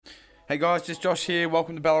Hey guys, just Josh here.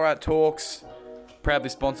 Welcome to Ballarat Talks. Proudly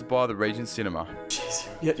sponsored by the Regent Cinema.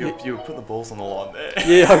 Jeez, you put the balls on the line there.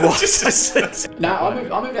 Yeah, I was. No, I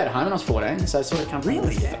moved out of home when I was 14, so it sort of come from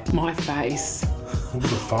my face. The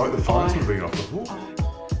phone's not big enough.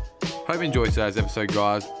 Hope you enjoyed today's episode,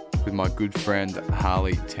 guys, with my good friend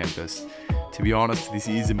Harley Tempest. To be honest, this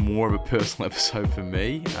is more of a personal episode for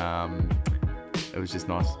me. It was just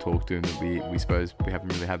nice to talk to him. That we suppose we haven't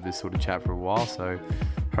really had this sort of chat for a while. So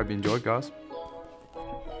hope you enjoyed, guys.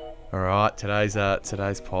 All right, today's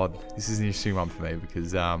pod. This is an interesting one for me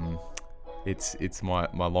because it's my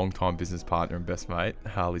long-time business partner and best mate,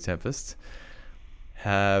 Harley Tempest.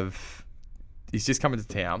 He's just coming to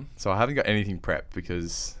town, so I haven't got anything prepped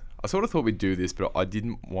because I sort of thought we'd do this, but I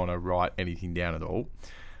didn't want to write anything down at all.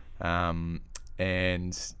 And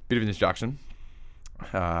bit of an introduction.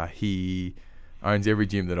 He owns every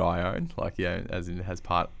gym that I own, as in has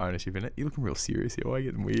part ownership in it. You're looking real serious here. Why are you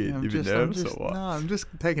getting weird? You've been nervous or what? No, I'm just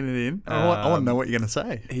taking it in. I want to know what you're going to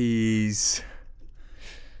say. He's...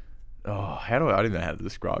 I don't even know how to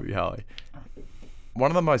describe you, Harley. One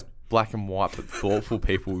of the most black and white but thoughtful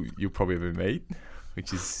people you'll probably ever meet,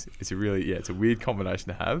 which is, it's a weird combination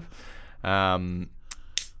to have. I don't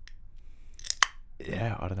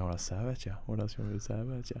know what else to say about you. What else you want me to say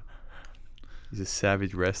about you? He's a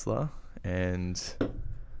savage wrestler and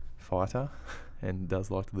fighter and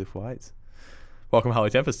does like to lift weights. Welcome,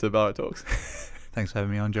 Harley Tempest, to Ballarat Talks. Thanks for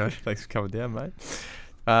having me on, Josh. Thanks for coming down, mate.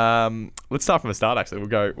 Let's start from the start. Actually,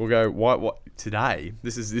 we'll go. What today?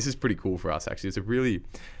 This is pretty cool for us. Actually, it's a really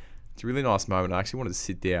nice moment. I actually wanted to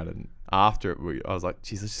sit down, and after it, I was like,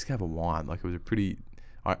 "Geez, let's just have a wine." Like, it was it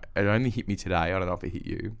only hit me today. I don't know if it hit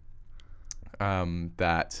you.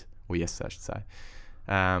 Yesterday, I should say.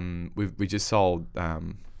 We just sold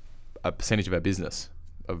a percentage of our business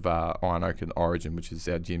of Iron Oak and Origin, which is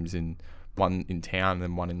our gyms one in town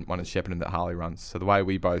and one in Shepparton that Harley runs. So the way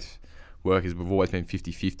we both work is we've always been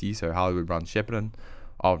 50-50. So Harley would run Shepparton,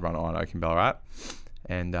 I would run Iron Oak and Ballarat.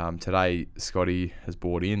 And today Scotty has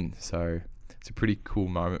bought in. So it's a pretty cool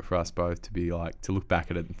moment for us both to be like, to look back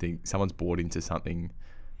at it and think someone's bought into something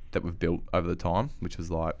that we've built over the time, which was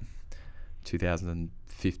like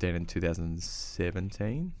 2015 and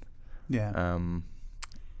 2017. Yeah.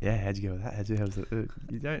 How'd you go with that? You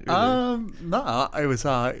don't really... No, it was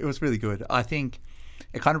really good. I think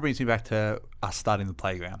it kind of brings me back to us starting the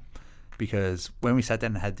playground, because when we sat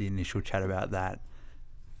down and had the initial chat about that,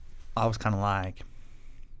 I was kind of like,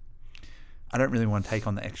 I don't really want to take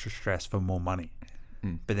on the extra stress for more money.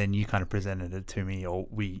 But then you kind of presented it to me, or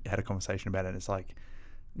we had a conversation about it. And it's like,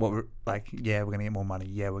 we're going to get more money.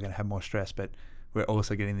 Yeah, we're going to have more stress, but we're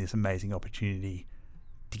also getting this amazing opportunity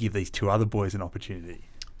to give these two other boys an opportunity.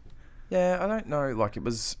 Yeah, I don't know. Like, it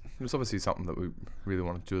was obviously something that we really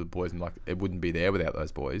wanted to do with the boys, and like, it wouldn't be there without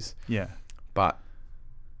those boys. Yeah. But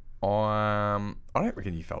I don't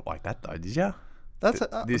reckon you felt like that though, did you? That's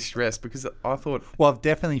this stress, because I thought. Well, I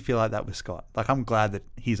definitely feel like that with Scott. Like, I'm glad that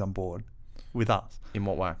he's on board with us. In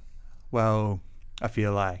what way? Well, I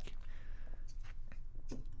feel like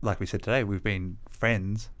we said today, we've been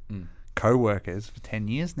friends, co-workers for 10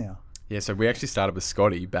 years now. Yeah, so we actually started with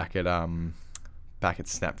Scotty back at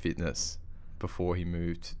Snap Fitness before he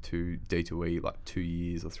moved to D2E, like 2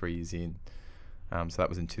 years or 3 years in. So that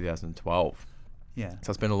was in 2012. Yeah.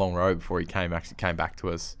 So it's been a long road before he came back to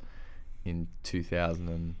us in 2000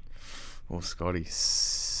 and, Scotty,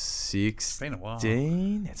 16. It's been a while.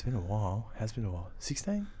 It's been a while. Has been a while.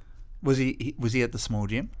 16? Was he at the small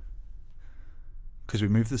gym? Because we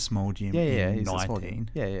moved the small gym in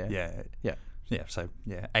 19. Yeah. So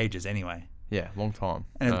ages anyway. Yeah, long time.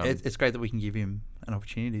 And it's great that we can give him an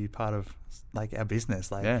opportunity to be part of like our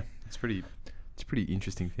business. Like, yeah, it's a pretty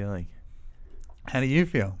interesting feeling. How do you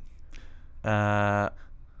feel?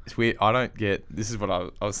 It's weird. I don't get. This is what I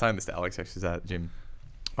was saying this to Alex actually at the gym.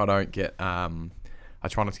 I don't get. I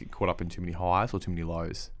try not to get caught up in too many highs or too many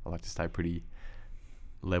lows. I like to stay pretty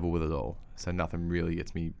level with it all, so nothing really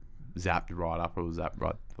gets me zapped right up or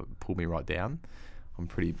pull me right down. I'm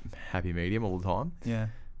pretty happy medium all the time. Yeah.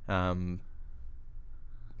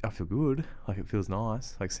 I feel good. Like, it feels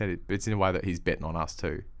nice. Like I said, it's in a way that he's betting on us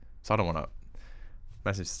too. So I don't want to.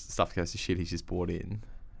 Imagine if stuff goes to shit, he's just bought in,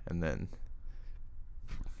 and then,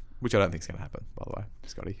 which I don't think is going to happen, by the way,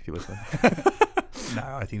 Scotty, if you're listening. No,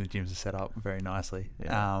 I think the gyms are set up very nicely.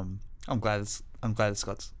 Yeah. I'm glad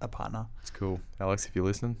Scott's a partner. It's cool, Alex. If you're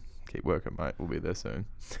listening, keep working, mate. We'll be there soon.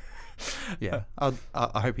 Yeah, I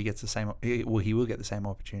hope he gets the same. He will get the same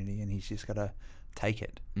opportunity, and he's just got to take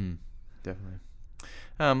it. Definitely.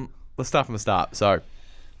 Let's start from the start. So,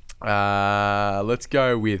 let's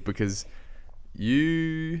go with, because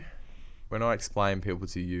you when I explain people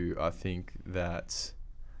to you, I think that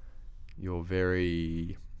you're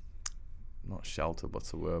very not sheltered.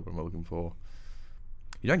 What's the word I'm looking for?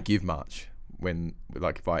 You don't give much and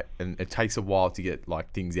it takes a while to get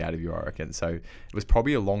like things out of you, I reckon. So it was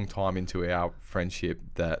probably a long time into our friendship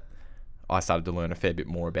that I started to learn a fair bit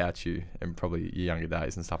more about you and probably your younger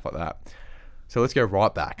days and stuff like that. So let's go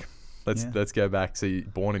right back. Let's go back. So you're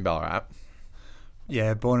born in Ballarat.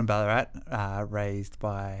 Yeah, born in Ballarat, raised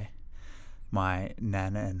by my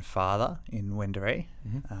nan and father in Wendouree.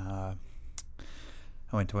 I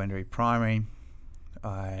went to Wendouree Primary.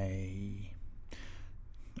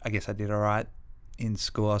 I guess I did all right in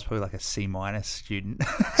school. I was probably like a C- student.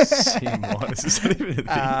 C-? Is that even a thing? Is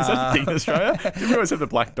that a thing in Australia? Do you always have the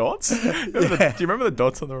black dots? Do you remember the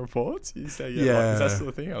dots on the reports? You say, is that still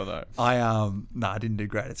a thing? I don't know. I didn't do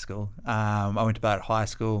great at school. I went to Ballarat High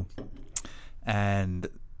School, and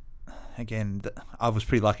again, I was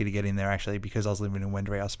pretty lucky to get in there actually because I was living in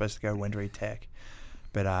Wendouree. I was supposed to go to Wendouree Tech,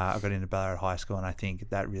 but I got into Ballarat High School, and I think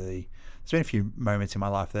that really, there's been a few moments in my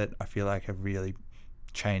life that I feel like have really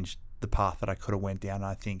changed the path that I could have went down. And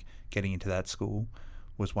I think getting into that school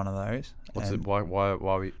was one of those. Why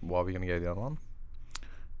are we going to go to the other one?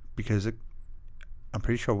 Because I'm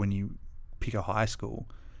pretty sure when you pick a high school,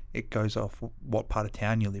 it goes off what part of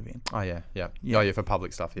town you live in. Oh yeah. Oh yeah, for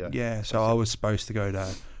public stuff. Yeah. So I was supposed to go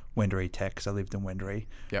to Wendouree Tech because I lived in Wendouree.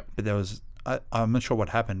 Yep. But there was I'm not sure what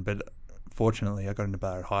happened, but fortunately I got into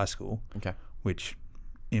Ballarat High School. Okay. Which,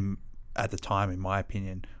 at the time, in my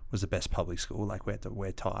opinion, was the best public school. Like we had to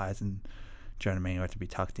wear ties and, do you know what I mean? We had to be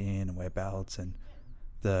tucked in and wear belts, and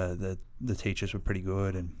the teachers were pretty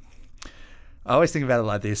good. And I always think about it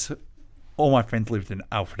like this: all my friends lived in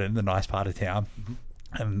Alfredton, the nice part of town,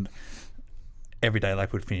 and every day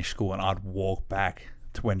like we'd finish school and I'd walk back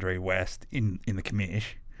to Wendouree West in the commish.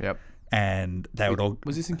 Yep. And they would all.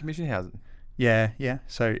 Was this in Commission Housing? Yeah.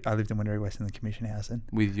 So I lived in Wendouree West in the Commission Housing.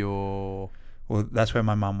 With your. Well, that's where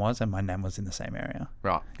my mum was, and my nan was in the same area.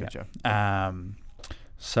 Right, gotcha. Yeah.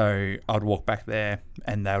 So I'd walk back there,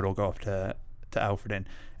 and they would all go off to Alfredton,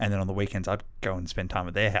 and then on the weekends I'd go and spend time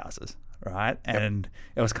at their houses, right? Yep. And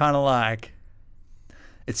it was kind of like,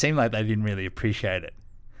 it seemed like they didn't really appreciate it.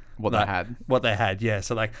 What they had, yeah.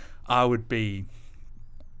 So like, I would be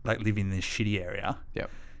like living in this shitty area, yep,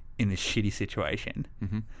 in this shitty situation,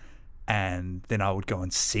 mm-hmm, and then I would go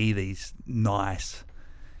and see these nice.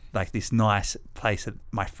 Like this nice place that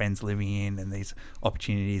my friends living in, and these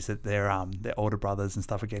opportunities that their older brothers and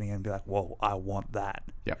stuff are getting, and be like, whoa, I want that.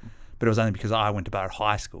 Yeah. But it was only because I went to Ballarat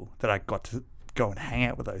High School that I got to go and hang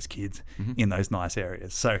out with those kids in those nice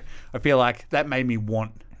areas. So I feel like that made me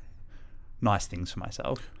want nice things for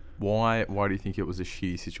myself. Why do you think it was a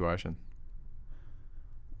shitty situation?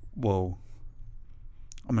 Well,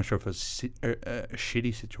 I'm not sure if it was a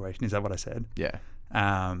shitty situation. Is that what I said? Yeah.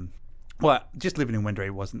 Well, just living in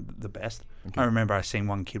Wendouree wasn't the best. Okay. I remember I seen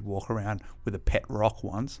one kid walk around with a pet rock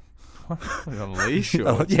once. On a leash?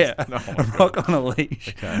 Or yeah, a rock on a leash.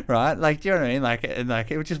 Okay. Right? Like, do you know what I mean?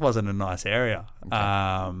 Like it just wasn't a nice area.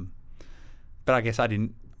 Okay. But I guess I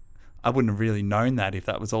wouldn't have really known that if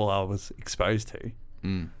that was all I was exposed to. Mm. Do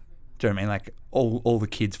you know what I mean? Like, all the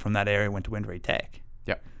kids from that area went to Wendouree Tech.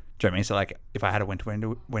 Yep. Do you know what I mean? So, like, if I had went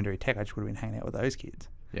to Wendouree Tech, I just would have been hanging out with those kids.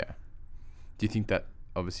 Yeah. Do you think that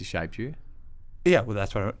obviously shaped you? Yeah, well,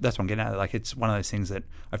 that's what I'm getting at. Like, it's one of those things that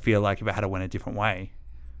I feel like if I had went a different way,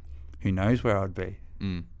 who knows where I'd be.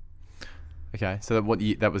 Mm. Okay, so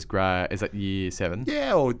that was great. Is that year 7?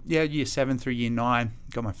 Yeah, year 7 through year 9.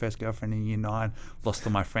 Got my first girlfriend in year 9. Lost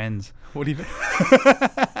all my friends. What do you mean?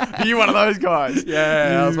 Are you one of those guys?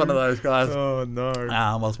 Yeah, I was one of those guys. Oh, no.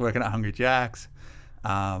 I was working at Hungry Jack's.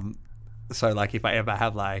 So, like, if I ever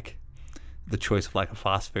have, like, the choice of, like, a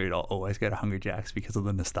fast food, I'll always go to Hungry Jack's because of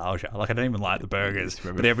the nostalgia. Like, I don't even like the burgers.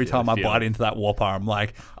 But every time I bite into that Whopper, I'm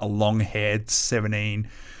like a long-haired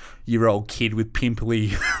 17-year-old kid with pimply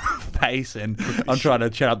face, and I'm trying to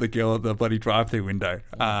chat up the girl at the bloody drive-thru window.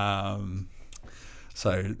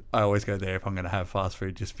 So I always go there if I'm going to have fast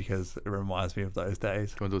food, just because it reminds me of those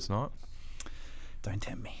days. You want to do it tonight? Don't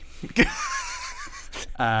tempt me.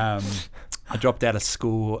 I dropped out of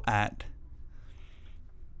school at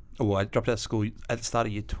the start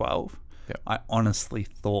of year 12. Yep. I honestly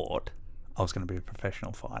thought I was going to be a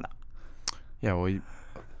professional fighter. Yeah, well,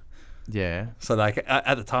 yeah. So, like,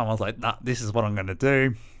 at the time, I was like, nah, this is what I'm going to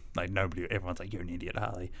do. Like, everyone's like, you're an idiot,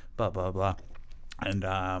 Harley, blah, blah, blah. And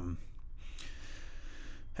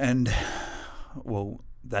well,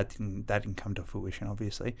 that didn't come to fruition,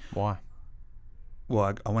 obviously. Why?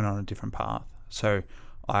 Well, I went on a different path. So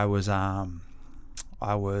I was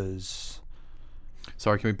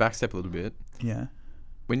Sorry, can we backstep a little bit? Yeah.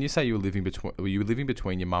 when you say you were you living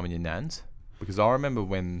between your mum and your nan's? Because I remember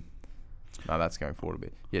when. No, that's going forward a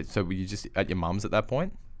bit. Yeah. So were you just at your mum's at that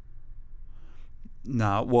point?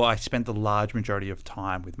 No, well, I spent the large majority of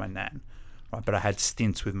time with my nan, right? But I had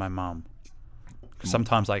stints with my mum. 'Cause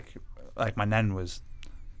sometimes, like my nan was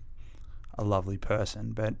a lovely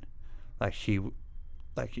person, but like if you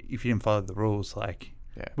didn't follow the rules, like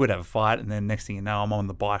we'd have a fight, and then next thing you know, I'm on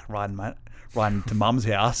the bike riding to mum's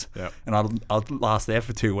house, and I'd last there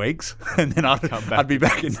for 2 weeks, and then I'd be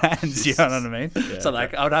back in nan's. You know what I mean? So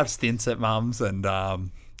like I would have stints at mum's, and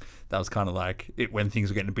that was kind of like it when things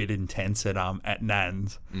were getting a bit intense at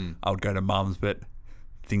nan's. I would go to mum's, but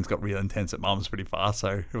things got real intense at mum's pretty fast,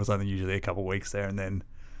 so it was only usually a couple of weeks there, and then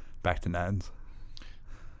back to nan's.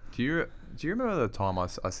 Do you remember the time I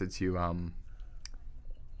said to you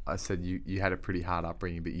I said you had a pretty hard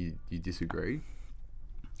upbringing, but you disagreed?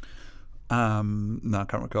 No, I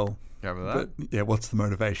can't recall. You remember that? But, yeah, what's the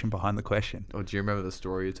motivation behind the question? Or do you remember the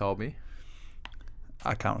story you told me?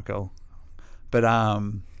 I can't recall. But I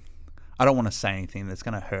don't want to say anything that's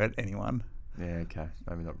going to hurt anyone. Yeah, okay.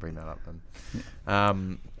 Maybe not bring that up then. Yeah.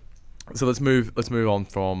 So let's move on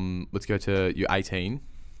from, let's go to you're 18.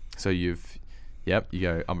 So you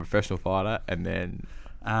go, I'm a professional fighter, and then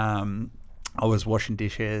I was washing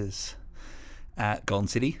dishes at Golden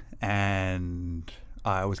City, and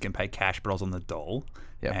I was getting paid cash, but I was on the dole.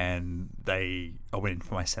 Yep. And I went in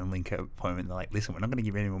for my Centrelink appointment. They're like, listen, we're not going to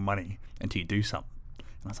give you any more money until you do something. And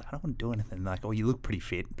I was like, I don't want to do anything. They're like, oh, you look pretty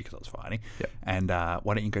fit, because I was fighting. Yep. And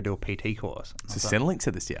why don't you go do a PT course? So Centrelink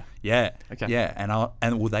said this year? Yeah. Okay. Yeah.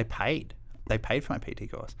 And they paid. They paid for my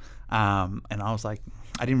PT course. And I was like,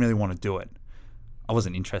 I didn't really want to do it. I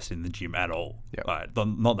wasn't interested in the gym at all. Yep. Right?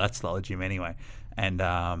 Not that style of gym anyway. And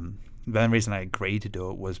the only reason I agreed to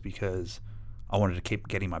do it was because I wanted to keep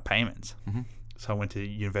getting my payments. Mm-hmm. So I went to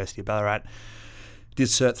University of Ballarat, did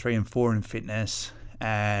Cert 3 and 4 in fitness,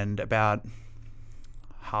 and about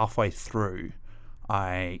halfway through,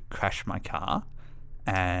 I crashed my car,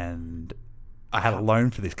 and I had a loan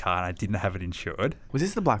for this car, and I didn't have it insured. Was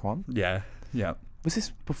this the black one? Yeah. Yeah. Was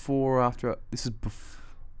this before or after? This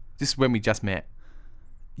is when we just met.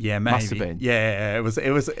 Yeah, maybe. Must have been. Yeah, it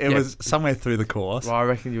was somewhere through the course. Well, I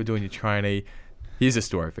reckon you were doing your trainee. Here's a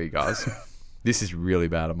story for you guys. This is really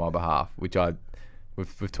bad on my behalf, which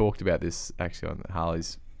we've talked about this actually on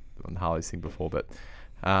Harley's thing before, but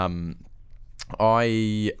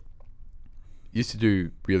I used to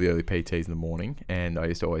do really early PTs in the morning, and I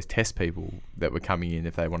used to always test people that were coming in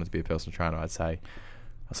if they wanted to be a personal trainer. I was like,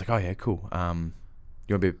 oh yeah, cool. You want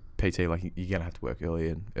to be a PT? Like, you're gonna have to work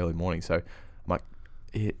early morning. So I'm like,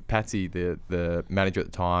 Patsy, the manager at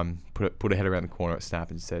the time, put her head around the corner at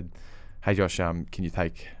Snap and said, hey Josh, can you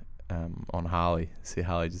take on Harley? See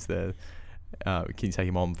Harley just there. Can you take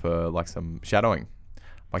him on for like some shadowing?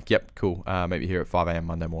 I'm like, yep, cool. Maybe here at 5 a.m.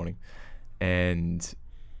 Monday morning. And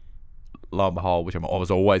lo and behold, I was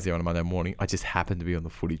always there on a Monday morning, I just happened to be on the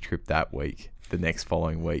footy trip that week, the next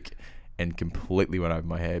following week, and completely went over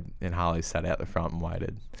my head. And Harley sat out the front and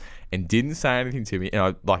waited, and didn't say anything to me.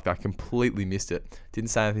 And I completely missed it. Didn't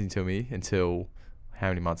say anything to me until how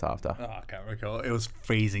many months after? Oh, I can't recall. It was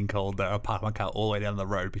freezing cold though. I parked my car all the way down the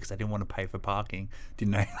road because I didn't want to pay for parking.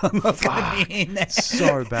 Didn't know I was going to be in there.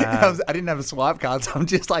 So bad. I didn't have a swipe card, so I'm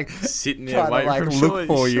just like sitting there trying waiting to for him. look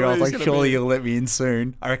for you. I was like, surely be... you'll let me in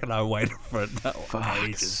soon. I reckon I waited for it.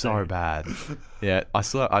 Fuck, so bad. Yeah, I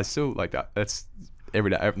still like that. That's every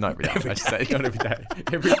day. Not every day. I should say, not every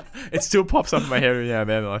day. It still pops up in my head every now and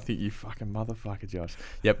then, and I think, you fucking motherfucker, Josh.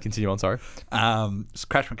 Yep, continue on. Sorry. Just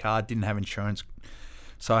crashed my car. Didn't have insurance.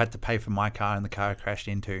 So I had to pay for my car and the car I crashed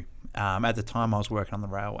into. At the time, I was working on the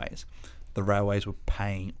railways. The railways were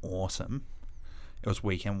paying awesome. It was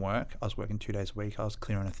weekend work. I was working 2 days a week. I was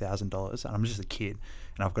clearing $1,000, and I'm just a kid,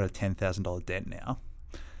 and I've got a $10,000 debt now.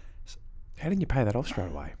 So, how didn't you pay that off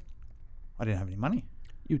straight away? I didn't have any money.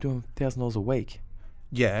 You were doing $1,000 a week.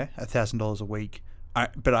 Yeah, $1,000 a week.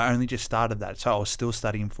 But I only just started that, so I was still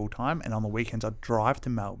studying full time, and on the weekends I'd drive to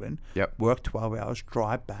Melbourne, work 12 hours,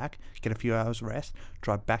 drive back, get a few hours rest,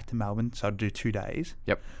 drive back to Melbourne, so I'd do 2 days.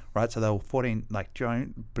 Yep. Right, so they were 14, like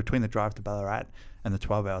between the drive to Ballarat and the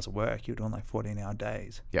 12 hours of work, you were doing like 14-hour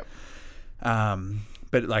days. Yep.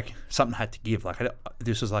 But like something had to give. Like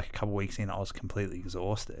this was like a couple of weeks in, I was completely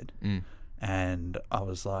exhausted, and I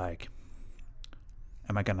was like,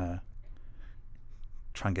 am I gonna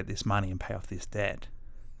try and get this money and pay off this debt,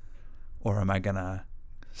 or am I gonna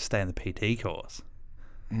stay in the PT course?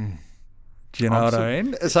 Do you know what I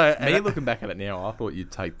mean? So me looking back at it now, I thought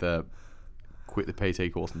you'd quit the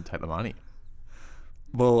PT course and take the money.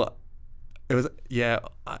 Well, It was, yeah,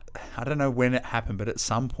 I don't know when it happened, but at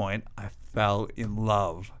some point I fell in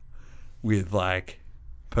love with like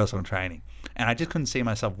personal training. And I just couldn't see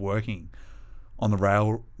myself working on the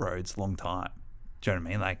railroads a long time. Do you know what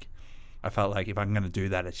I mean? Like, I felt like if I'm going to do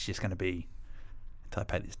that, it's just going to be until I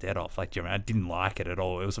pay this debt off. Like, do you know what I mean? I didn't like it at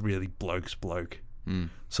all. It was a really bloke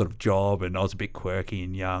sort of job, and I was a bit quirky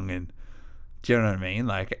and young, and do you know what I mean?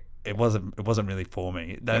 Like, it wasn't really for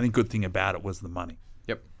me. The only good thing about it was the money.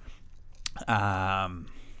 Yep.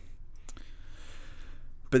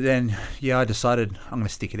 But then, yeah, I decided I'm going to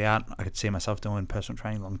stick it out. I could see myself doing personal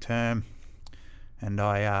training long term. And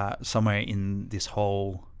I, somewhere in this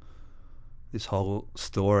whole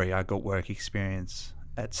story, I got work experience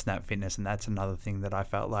at Snap Fitness, and that's another thing that I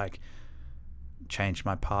felt like changed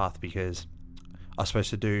my path, because I was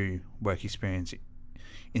supposed to do work experience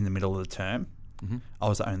in the middle of the term. Mm-hmm. I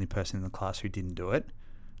was the only person in the class who didn't do it.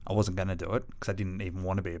 I wasn't going to do it because I didn't even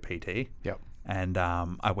want to be a PT. Yep. And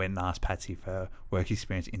I went and asked Patsy for work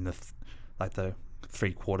experience in the the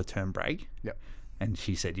 3/4 term break. Yep. And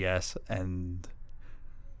she said yes, and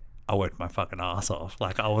I worked my fucking ass off.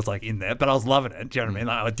 Like, I was like in there, but I was loving it. Do you know what I mean?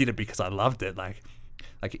 Like, I did it because I loved it. Like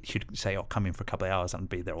she'd say, "I'll come in for a couple of hours and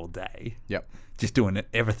be there all day." Yep. Just doing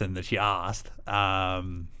everything that she asked. I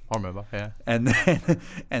remember. Yeah. And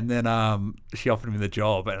then she offered me the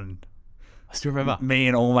job, and I still remember. me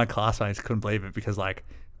and all my classmates couldn't believe it, because at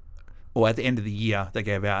the end of the year they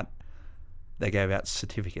gave out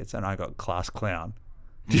certificates, and I got class clown.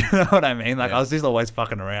 Do you know what I mean? Like, Yeah. I was just always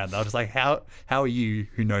fucking around. I was just like, how are you,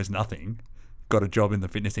 who knows nothing, got a job in the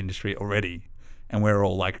fitness industry already, and we're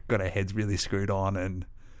all like got our heads really screwed on and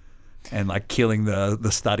like killing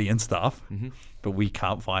the study and stuff, but we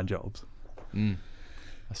can't find jobs. I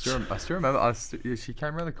still remember. She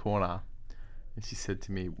came around the corner, and she said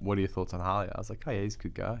to me, "What are your thoughts on Harley?" I was like, "Oh yeah, he's a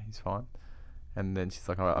good guy. He's fine." And then she's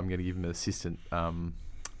like, "Oh, I'm going to give him an assistant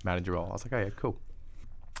manager role." I was like, "Oh yeah, cool."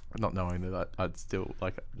 Not knowing that I'd still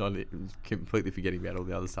not completely forgetting about all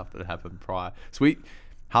the other stuff that had happened prior. So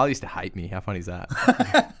Harley used to hate me. How funny is that?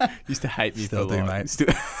 Used to hate me. Still for do, like, mate. Still,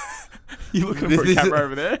 you looking for a camera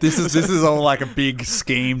over there? This is all like a big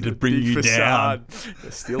scheme to bring Big you down. facade.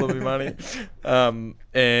 You're stealing me money.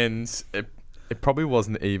 And it probably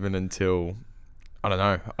wasn't even until I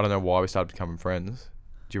don't know why we started becoming friends.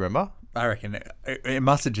 Do you remember? I reckon it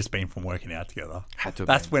must have just been from working out together. Had to have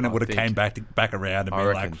That's been, when it I would have think. came back around and I been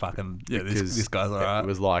reckon, like, fucking, yeah, because this guy's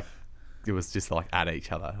alright. It was just like at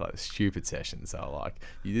each other, like stupid sessions. So like,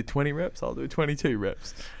 you did 20 reps, I'll do 22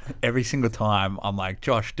 reps. Every single time I'm like,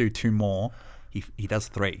 Josh, do 2 more. He does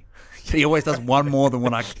 3. He always does 1 more than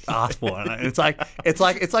what I asked for. And it's like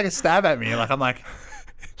a stab at me. Like, I'm like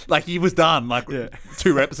he was done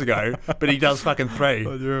 2 reps ago, but he does fucking 3. I do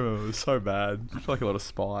remember, it was so bad. I feel like a lot of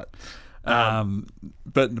spite.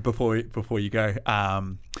 But before you go,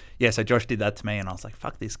 so Josh did that to me, and I was like,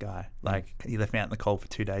 fuck this guy. Like, he left me out in the cold for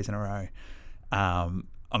 2 days in a row. I'm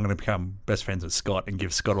going to become best friends with Scott and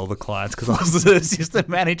give Scott all the clients, because I was the assistant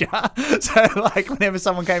manager. So, like, whenever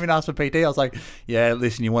someone came and asked for PT, I was like, yeah,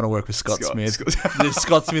 listen, you want to work with Scott Smith.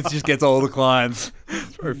 Scott Smith just gets all the clients.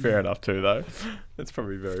 It's very fair enough too, though. That's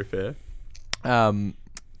probably very fair.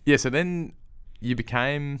 So then you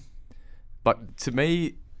became, but to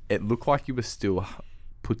me, it looked like you were still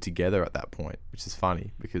put together at that point, which is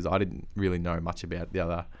funny because I didn't really know much about the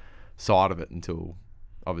other side of it until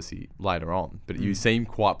obviously later on. But you seem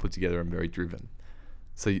quite put together and very driven.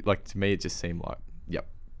 So like, to me, it just seemed like, yep,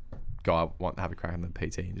 guy want to have a crack in the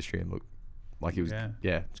PT industry and look like he was. Yeah,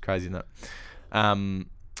 it's crazy, isn't it? And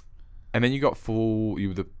then you were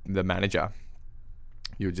the manager.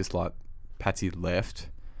 You were just like, Patsy left,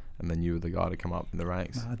 and then you were the guy to come up in the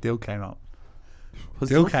ranks. Dill came up. Was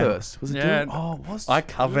Dill Dill came first? Was it Yeah. Dill? Oh, it was I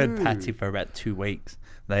covered Dill. Patsy for about 2 weeks.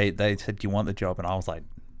 They said, do you want the job? And I was like,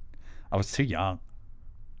 I was too young.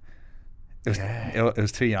 It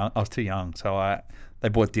was too young. I was too young. So they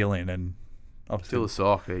brought Dill in, and obviously Dill the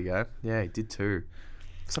sock, there you go. Yeah, he did too.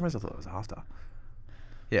 For some reason I thought it was after.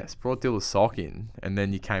 Yes, brought Dill the sock in, and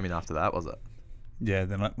then you came in after that, was it? Yeah,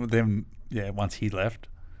 once he left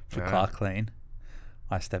for Clark Clean,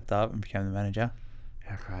 I stepped up and became the manager.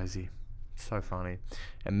 How crazy. So funny.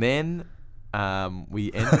 And then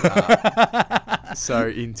we ended up... So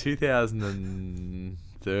in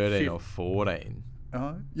 2013 or 14...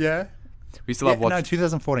 Yeah. We used to love watching... No,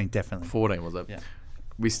 2014, definitely. 14 was it? Yeah.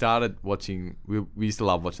 We started watching... We used to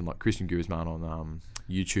love watching like Christian Guzman on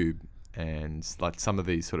YouTube, and like some of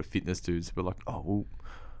these sort of fitness dudes were like, oh,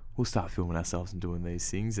 we'll start filming ourselves and doing these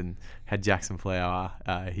things. And had Jackson Flower,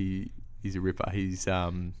 he's a ripper. He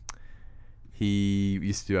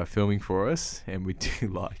used to do our filming for us, and we'd do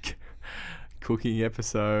like cooking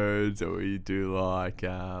episodes, or we do like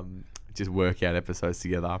just workout episodes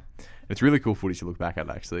together. It's really cool footage to look back at,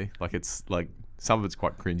 actually. Like, it's like some of it's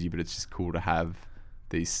quite cringy, but it's just cool to have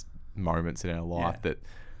these moments in our life that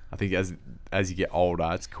I think as you get older,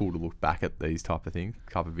 it's cool to look back at these type of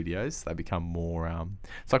videos. They become more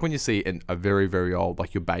it's like when you see a very, very old,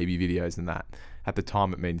 like your baby videos and that. At the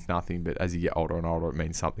time it means nothing, but as you get older and older it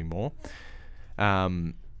means something more.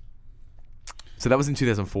 So that was in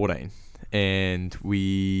 2014, and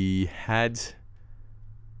we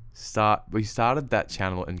started that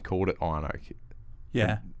channel and called it Iron Oak.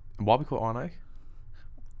 Yeah. And why we call it Iron Oak?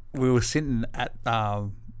 We were sitting at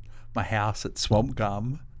my house at Swamp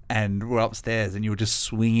Gum, and we're upstairs, and you were just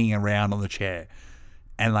swinging around on the chair,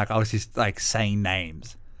 and like I was just like saying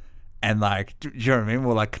names, and like, do you remember?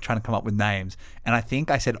 We're like trying to come up with names, and I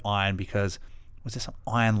think I said Iron because was there some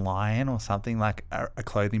Iron Lion or something, like a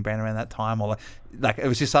clothing brand around that time, or like it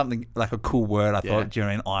was just something like a cool word. I thought, do you know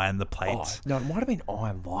what I mean? Iron the plates. Oh, no, it might have been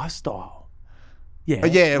Iron Lifestyle. Yeah,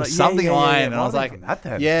 it was something iron, and I was like,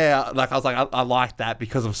 I was like, I liked that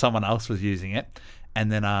because of someone else was using it,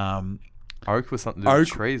 and then Oak was something to do with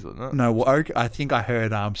trees, wasn't it? No, well, Oak. I think I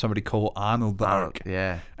heard somebody call Arnold the Oak,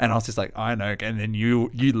 yeah, and I was just like Iron Oak, and then you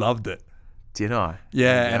loved it. Did I?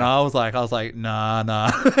 Yeah, and I was like, nah, and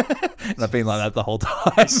I've been like that the whole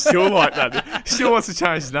time. Still like that. Still wants to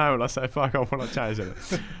change his name, and I say, fuck, I want to change it.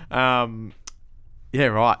 Yeah,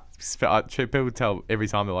 right. People tell every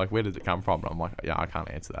time, they're like, where did it come from? And I'm like, yeah, I can't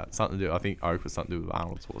answer that. Something to do. I think Oak was something to do with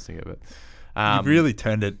Arnold Schwarzenegger. But you really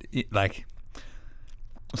turned it like.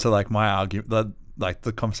 So like my argument, like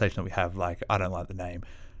the conversation that we have, like I don't like the name.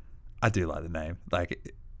 I do like the name,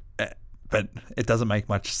 like, but it doesn't make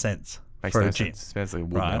much sense makes for no a gym. sense. It sounds like a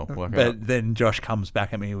Right? woodmill. But then Josh comes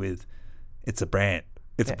back at me with, it's a brand.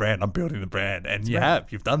 It's a brand. I'm building the brand, and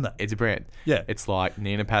you've done that. It's a brand. Yeah, it's like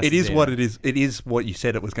Nina Passadena. It is what it is. It is what you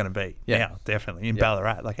said it was going to be. Yeah, now, definitely in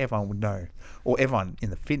Ballarat, like everyone would know, or everyone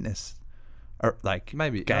in the fitness, or like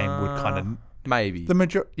maybe game would kind of maybe the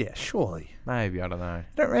majority. Yeah, surely. Maybe, I don't know. I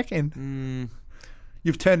don't reckon.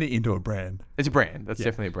 You've turned it into a brand. It's a brand. That's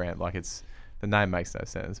definitely a brand. Like, it's the name makes no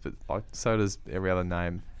sense, but like so does every other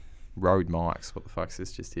name. Road Mikes. What the fuck's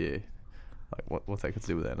this just here? Like, what's that got to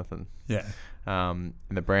do with anything? Yeah. And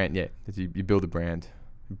the brand, you build a brand,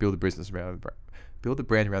 build a business around the brand, build a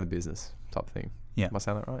brand around the business type of thing. Yeah. Am I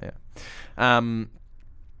saying that right? Yeah.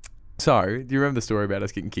 So, do you remember the story about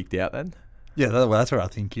us getting kicked out then? Yeah, that's where I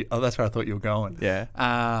think that's where I thought you were going. Yeah.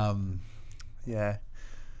 Yeah.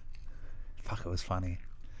 Fuck, it was funny,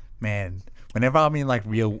 man. Whenever I'm in like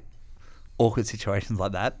real awkward situations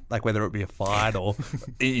like that, like whether it be a fight or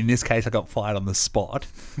in this case I got fired on the spot,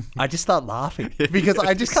 I just start laughing because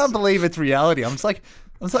I just can't believe it's reality. I was like,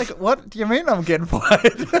 what do you mean I'm getting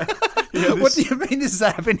fired? What do you mean this is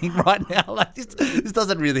happening right now? Like this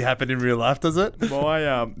doesn't really happen in real life, does it?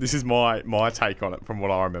 This is my take on it from what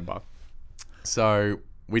I remember. So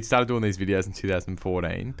we'd started doing these videos in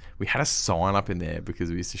 2014. We had a sign up in there because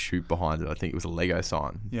we used to shoot behind it. I think it was a Lego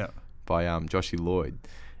sign. Yeah. By Joshy Lloyd.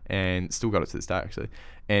 And still got it to this day, actually.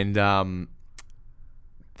 And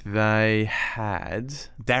they had...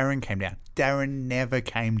 Darren came down. Darren never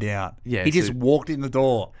came down. Yeah, he just walked in the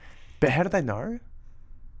door. But how did they know?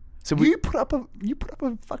 So you put up a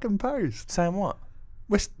fucking post saying what?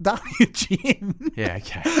 We're starting a gym. Yeah,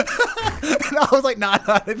 okay. And I was like, no,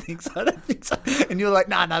 I don't think so. And you were like,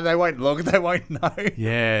 no, they won't look. They won't know.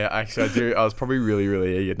 Yeah, actually, I do. I was probably really,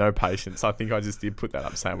 really eager. No patience. I think I just did put that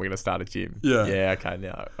up saying we're going to start a gym. Yeah. Yeah, okay.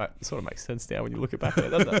 Now, it sort of makes sense now when you look back at it,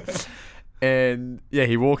 doesn't it? And, yeah,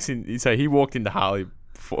 he walks in. So he walked into Harley.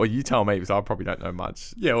 Or you tell me, because I probably don't know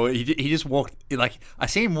much. Yeah, well, he just walked. Like, I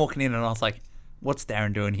see him walking in and I was like, what's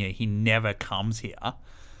Darren doing here? He never comes here.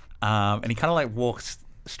 And he kind of like walks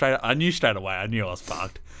straight. I knew straight away. I knew I was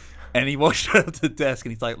fucked. And he walked straight up to the desk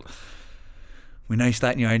and he's like, we know you're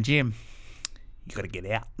starting your own gym. You got to get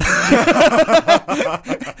out.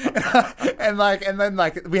 and then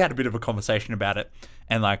we had a bit of a conversation about it.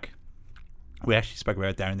 And like, we actually spoke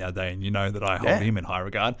about Darren the other day, and you know that I hold him in high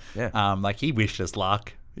regard. Yeah. Like he wished us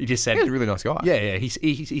luck. He just said, he's a really nice guy. Yeah.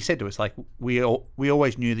 He said to us, like, we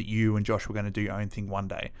always knew that you and Josh were going to do your own thing one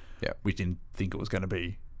day. Yeah. We didn't think it was going to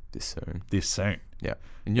be this soon. Yeah.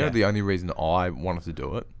 And you know the only reason I wanted to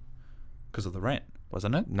do it? Because of the rent,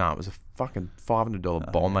 wasn't it? No, it was a fucking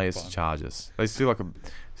 $500 bond they used to charge us. They used to do like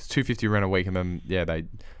it's $250 rent a week, and then they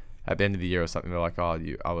at the end of the year or something, they're like, we're going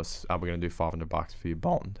to do $500 for your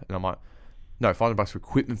bond, and I'm like, no, $500 for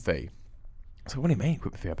equipment fee. So what do you mean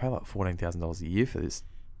equipment fee? I pay like $14,000 a year for this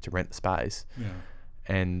to rent the space. Yeah.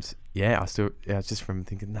 And it's just from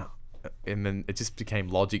thinking no, and then it just became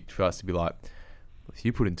logic for us to be like, if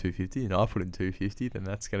you put in 250 and I put in 250, then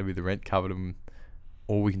that's going to be the rent covered, and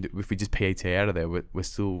all we can do if we just PAT out of there, we're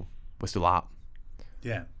still up.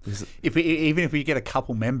 Yeah. Is it- Even if we get a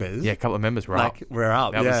couple members, Yeah, a couple of members were up. like we're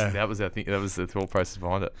up. That was I think that was the thought process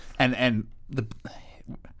behind it. And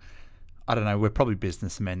I don't know. We're probably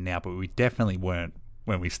businessmen now, but we definitely weren't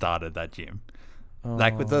when we started that gym.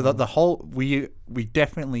 Like with the whole, we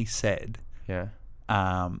definitely said, Yeah.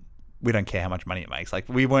 we don't care how much money it makes. Like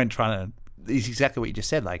we weren't trying to. It's exactly what you just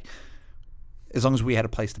said. Like as long as we had a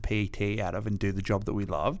place to PET out of and do the job that we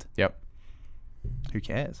loved, Yep. who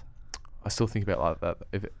cares? I still think about like that.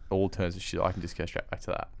 If it all turns to shit, I can just go straight back to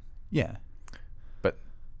that. Yeah. But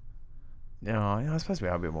I suppose we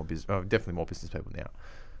are a bit more business. Definitely more business people now.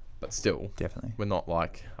 But still, Definitely. we're not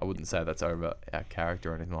like, I wouldn't say that's over our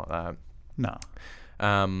character or anything like that. No.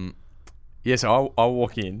 Yeah, so I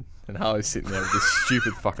walk in and Harley's sitting there with this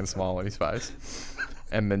stupid fucking smile on his face.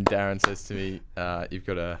 And then Darren says to me, you've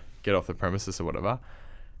got to get off the premises or whatever.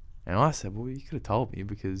 And I said, well, you could have told me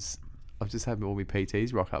because I've just had all my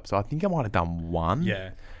PTs rock up. So I think I might have done one.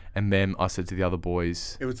 Yeah. And then I said to the other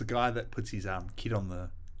boys, It was the guy that puts his kid on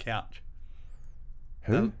the couch.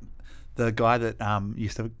 who? The guy that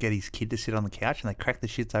used to get his kid to sit on the couch, and they cracked the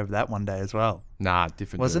shits over that one day as well. Nah,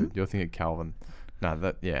 different. Wasn't? Dude. You're thinking Calvin. No,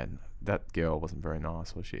 that girl wasn't very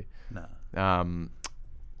nice, was she? No.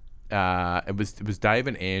 It was Dave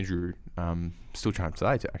and Andrew. Still trying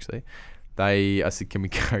today too, actually. I said, can we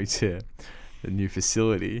go to the new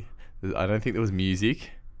facility? I don't think there was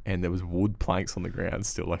music, and there was wood planks on the ground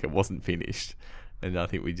still, like it wasn't finished. And I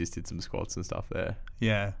think we just did some squats and stuff there.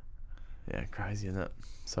 Yeah. Yeah, crazy, isn't it?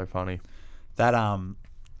 So funny. That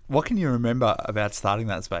what can you remember about starting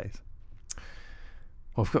that space?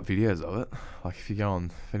 Well, I've got videos of it. Like if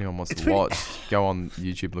anyone wants It's to pretty- watch, go on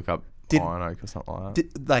YouTube, look up Iron Oak or something like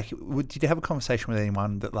that. Did you have a conversation with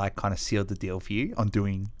anyone that like kind of sealed the deal for you on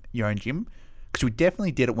doing your own gym? Because we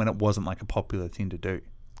definitely did it when it wasn't like a popular thing to do.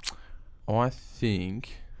 I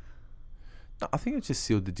think it just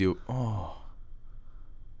sealed the deal. Oh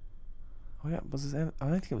yeah, I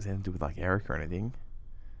don't think it was anything to do with like Eric or anything.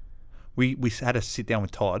 We had to sit down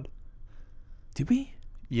with Todd. Did we?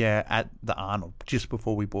 Yeah, at the Arnold just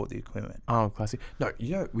before we bought the equipment. Oh, classic. No,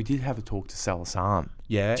 we did have a talk to Salasan.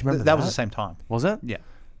 Yeah, Do you remember that was that? the same time. Was it? Yeah,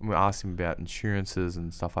 And we asked him about insurances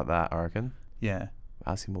and stuff like that. I reckon. yeah.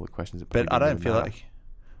 We asked him all the questions. That But probably I don't didn't feel matter. like.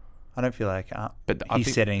 I don't feel like But I he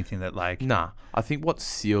think- said anything that like. Nah, I think what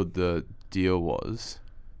sealed the deal was,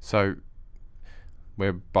 so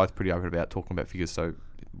we're both pretty open about talking about figures, so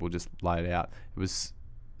we'll just lay it out. It was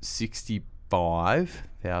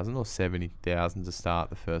 65,000 or 70,000 to start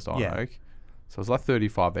the first Iron Yeah. Oak, so it was like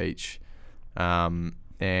 35 each, and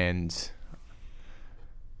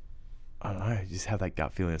I don't know, you just have that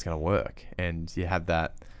gut feeling it's going to work, and you have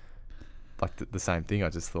that, like the same thing. I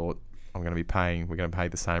just thought we're going to pay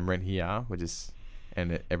the same rent here,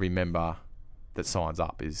 and every member that signs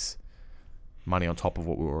up is money on top of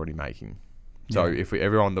what we were already making. So Yeah. if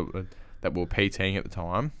everyone that were PTing at the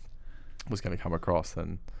time was going to come across,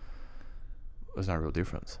 then there's no real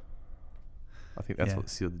difference. I think that's Yeah. what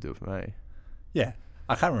sealed the deal for me. Yeah,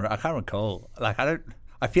 I can't remember. I can't recall. Like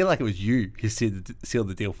I feel like it was you who sealed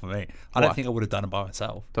the deal for me. I don't What? think I would have done it by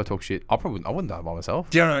myself. Don't talk shit. I wouldn't do it by myself.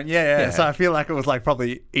 Do you know what I mean? Yeah. Yeah. So I feel like it was like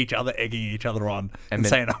probably each other egging each other on and then-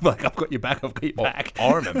 saying, "I'm like, I've got your back. I've got your Well, back."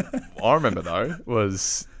 I remember though,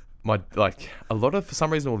 was for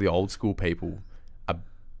some reason all the old school people are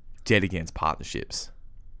dead against partnerships.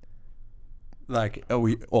 Like, are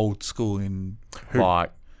we old school in?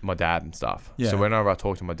 Like my dad and stuff. Yeah. So whenever I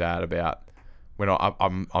talk to my dad about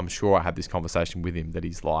I'm sure I had this conversation with him that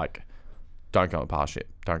he's like, don't go on partnership,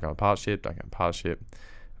 don't go on partnership, don't go on partnership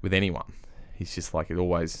with anyone. He's just like, it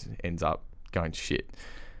always ends up going to shit,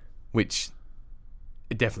 which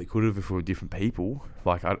it definitely could have if we were different people.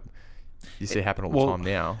 Like you see it happen all the time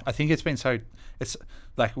now. I think it's been so. It's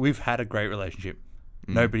like we've had a great relationship.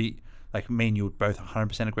 Nobody, like me and you, would both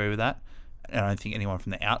 100% agree with that. And I don't think anyone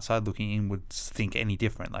from the outside looking in would think any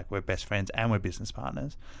different. Like we're best friends and we're business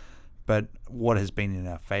partners. But what has been in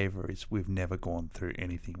our favor is we've never gone through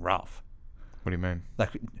anything rough. What do you mean? Like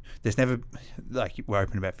there's never, like we're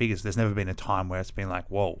open about figures. There's never been a time where it's been like,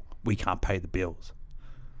 whoa, we can't pay the bills.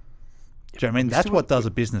 Do you know what I mean? That's still- what does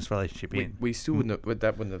a business relationship in. We still wouldn't have,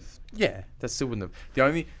 that wouldn't have, Yeah. that still wouldn't have. The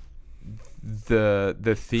only,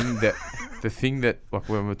 the thing that like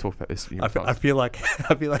when we talk about this, I feel like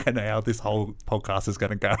I know how this whole podcast is going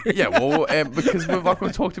to go. yeah, well, because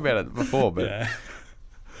we've talked about it before, but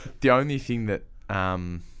the only thing that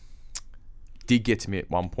did get to me at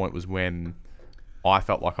one point was when I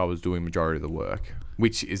felt like I was doing majority of the work,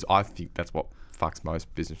 which is, I think that's what fucks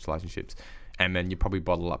most business relationships. and then you probably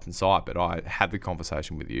bottle up inside. But I had the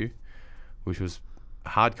conversation with you, which was a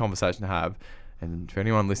hard conversation to have. And for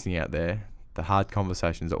anyone listening out there, the hard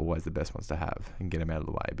conversations are always the best ones to have and get them out of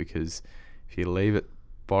the way, because if you leave it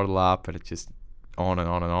bottle up and it just on and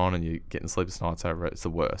on and on and you're getting sleepless nights over it, it's the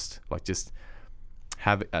worst. Like, just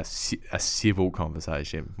have a civil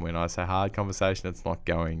conversation. When I say hard conversation, it's not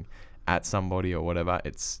going at somebody or whatever.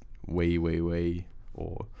 It's we,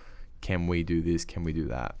 or can we do this? Can we do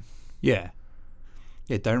that? Yeah.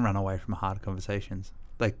 Yeah, don't run away from hard conversations.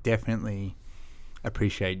 Like, definitely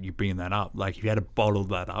appreciate you bringing that up. Like, if you had bottled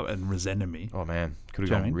that up and resented me, Oh, man. Could have do you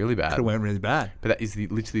know what I gone mean? really bad. Could have went really bad. But that is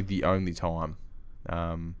literally the only time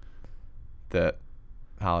that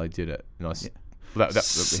Harley did it. And I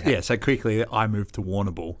So quickly I moved to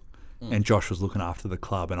Warrnambool and Josh was looking after the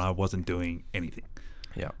club and I wasn't doing anything.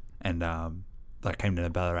 Yeah. And I came to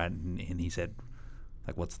Ballarat and he said,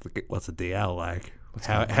 like, what's the DL? Like,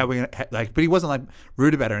 how we gonna, like, but he wasn't like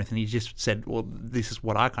rude about it or anything. He just said, well, this is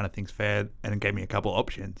what I kind of think's fair, and gave me a couple of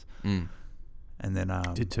options. And then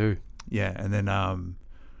Did too. yeah, and then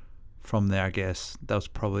from there, I guess that was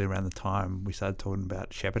probably around the time we started talking about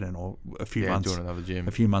Shepparton, or a few months, doing another gym.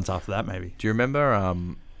 a few months after that, maybe. Do you remember?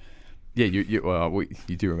 You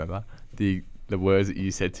do remember the words that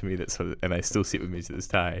you said to me that sort of, and they still sit with me to this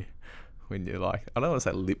day. When you're like, I don't want to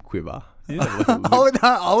say lip quiver. I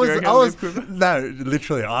was no,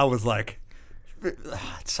 literally, I was like,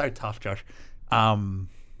 it's so tough, Josh.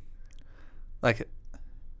 Like,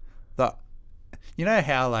 you know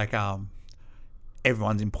how like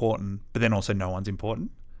everyone's important, but then also no one's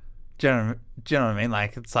important. Do you know what I mean?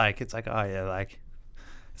 Like, it's like oh yeah, like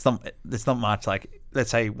it's not much. Like,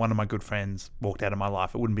 let's say one of my good friends walked out of my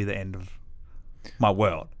life, it wouldn't be the end of my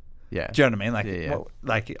world. Yeah. Do you know what I mean? Like, Yeah. well,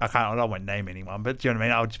 like I won't name anyone, but do you know what I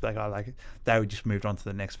mean? I would just be like, oh, like they would just moved on to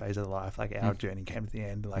the next phase of their life. Like, our journey came to the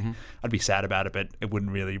end. Like, I'd be sad about it, but it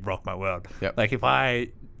wouldn't really rock my world. Yep. Like, if I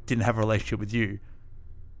didn't have a relationship with you,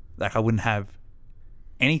 like, I wouldn't have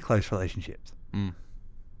any close relationships.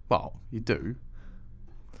 Well, you do.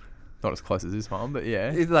 Not as close as this one, but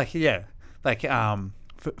yeah. It's like, yeah, like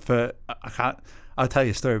for I can't. I'll tell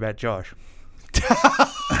you a story about Josh.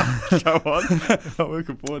 Go on. I'm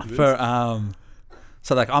looking forward to this.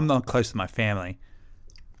 So like, I'm not close to my family,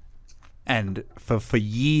 and for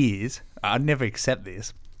years I'd never accept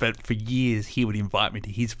this, but for years he would invite me to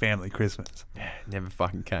his family Christmas. Never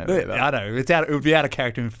fucking came. I know it would be out of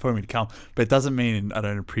character for me to come, but it doesn't mean I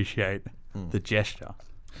don't appreciate the gesture.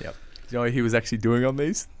 Yep. Do you know what he was actually doing on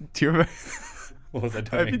these? Do you remember? What was I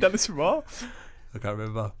doing? Have you done this for a while? I can't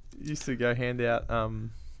remember. You used to go hand out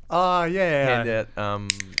Oh yeah, hand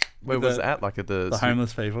out where was it at? Like at the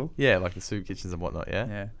homeless people. Yeah, like the soup kitchens and whatnot, yeah?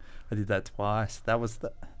 Yeah, I did that twice. That was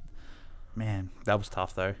that was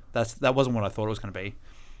tough though. That wasn't what I thought it was going to be.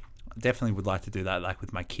 I definitely would like to do that, like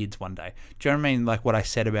with my kids one day. Do you know what I mean? Like what I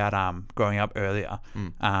said about growing up earlier,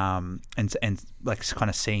 and like kind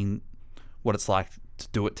of seeing what it's like to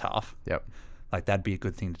do it tough. Yep. Like, that'd be a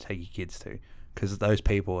good thing to take your kids to, because those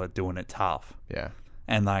people are doing it tough. Yeah.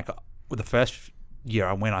 And like with the first year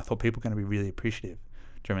I went, I thought people were going to be really appreciative.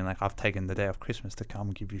 Do you know what I mean? Like, I've taken the day off Christmas to come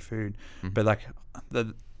and give you food, but like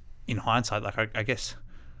in hindsight, like I guess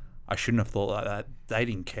I shouldn't have thought like that. They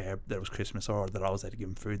didn't care that it was Christmas or that I was there to give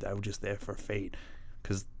them food. They were just there for a feed,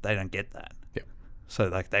 because they don't get that. Yep. So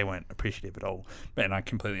like, they weren't appreciative at all. And I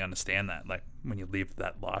completely understand that. Like, when you live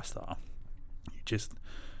that lifestyle, you just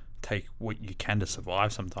take what you can to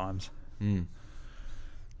survive sometimes.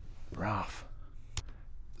 Rough.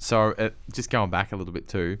 So just going back a little bit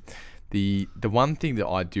too, the one thing that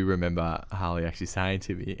I do remember Harley actually saying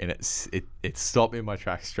to me, and it stopped me in my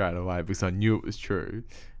tracks straight away because I knew it was true.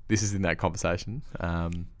 This is in that conversation.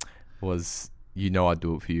 Was, I'd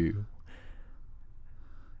do it for you.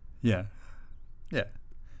 Yeah. Yeah.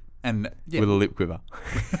 And With a lip quiver.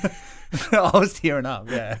 I was tearing up.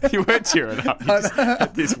 Yeah. You weren't cheering up. You just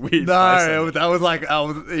had this weird face. No, that was like I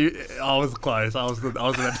was close. I was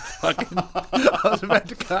about to fucking. I was about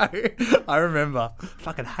to go. I remember.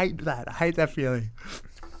 Fucking hate that. I hate that feeling.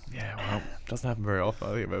 Yeah, well, it doesn't happen very often.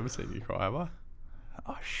 I think I've ever seen you cry, have I?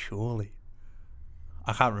 Oh, surely.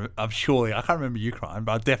 I can't remember you crying,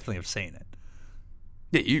 but I definitely have seen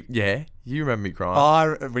it. You remember me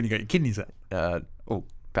crying. Oh, when you got your kidneys out.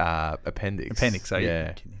 Appendix. Appendix,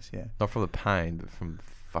 yeah. Kidneys, yeah. Not from the pain, but from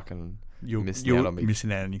fucking You're missing out on me.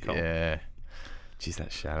 missing out on your cold. Yeah. Jeez,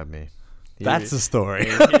 that shattered me. That's the story.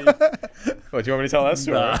 What, do you want me to tell that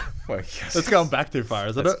story? Nah. Well, That's going back too far,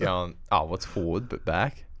 isn't Let's it? go on. Oh, what's forward but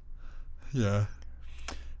back? Yeah.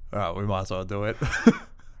 All right, we might as well do it.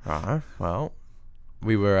 Right. Well,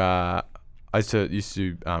 we were. I used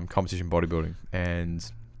to competition bodybuilding, and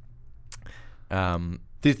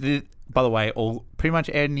By the way, pretty much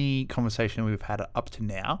any conversation we've had up to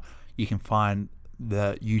now, you can find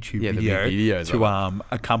the YouTube video to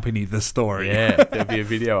accompany the story. Yeah, there'll be a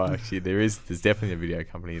video actually. There's definitely a video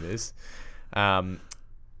accompanying this.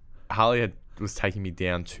 Harley was taking me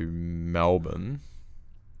down to Melbourne.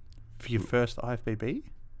 For your first IFBB?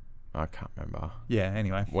 I can't remember. Yeah,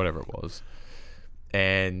 anyway. Whatever it was.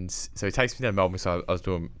 And so he takes me down to Melbourne, so I was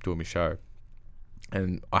doing my show.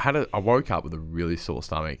 And I woke up with a really sore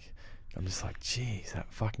stomach. I'm just like, geez,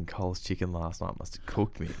 that fucking Coles chicken last night must have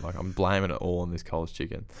cooked me. Like, I'm blaming it all on this Coles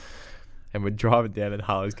chicken. And we're driving down and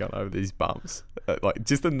Harley's going over these bumps. Like,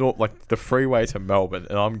 just the freeway to Melbourne.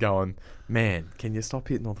 And I'm going, man, can you stop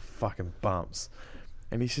hitting all the fucking bumps?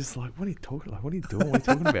 And he's just like, what are you talking about? What are you doing? What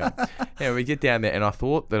are you talking about? Yeah, we get down there and I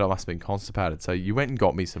thought that I must have been constipated. So you went and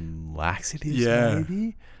got me some laxatives,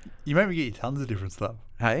 maybe? You made me get you tons of different stuff.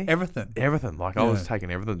 Hey? Everything. Like, I was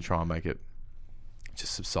taking everything to try and make it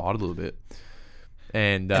just subside a little bit.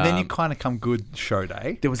 And then you kind of come good show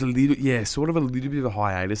day. There was sort of a little bit of a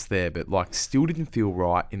hiatus there, but like still didn't feel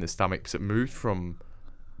right in the stomach because it moved from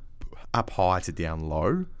up high to down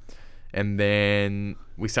low. And then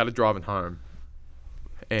we started driving home.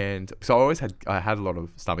 And so I had a lot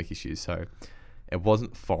of stomach issues, so it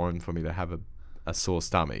wasn't foreign for me to have a sore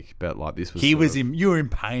stomach, but like this was. You were in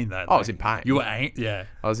pain though. I was in pain. You were yeah.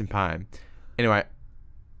 I was in pain. Anyway,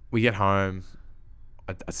 we get home.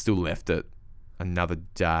 I still left it another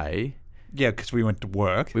day. Yeah, because we went to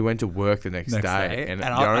work. We went to work the next day, and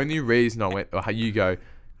the only reason I went, you go,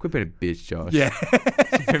 quit being a bitch, Josh. Yeah.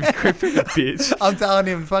 Quit being a bitch. I'm telling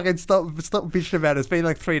him, fucking stop bitching about it. It's been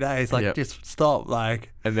like 3 days. Like, just stop.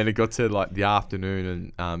 Like. And then it got to like the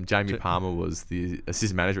afternoon, and Jamie Palmer was the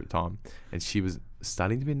assistant manager at the time, and she was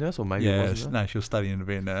studying to be a nurse, or maybe she was studying to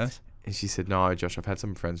be a nurse. And she said, "No, Josh, I've had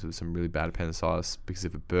some friends with some really bad appendicitis because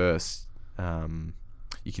if it bursts,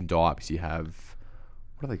 you can die because you have,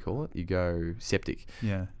 what do they call it? You go septic."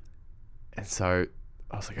 Yeah. And so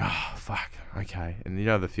I was like, oh, fuck, okay. And you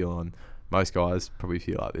know the feeling, most guys probably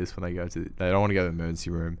feel like this when they don't want to go to the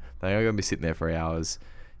emergency room. They're going to be sitting there for hours.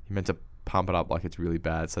 You're meant to pump it up like it's really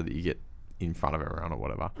bad so that you get in front of everyone or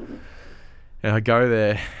whatever. And I go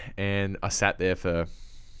there and I sat there for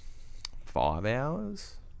 5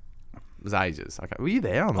 hours. It was ages. Okay. Were you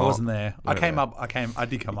there or not? I wasn't there. I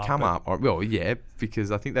did come up. Come up. Well, yeah,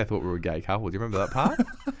 because I think they thought we were a gay couple. Do you remember that part?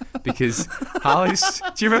 Because Harley's...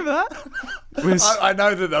 Do you remember that? I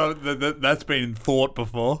know that's been thought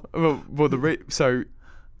before. So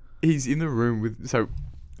he's in the room with... So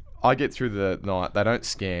I get through the night. They don't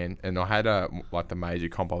scan. And I had the major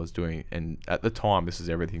comp I was doing. And at the time, this was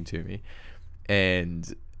everything to me.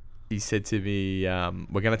 And he said to me,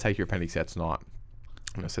 we're going to take your appendix out tonight.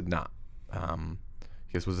 And I said, nah.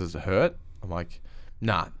 He goes, does it hurt? I'm like,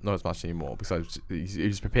 nah, not as much anymore, because he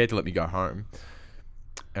was prepared to let me go home.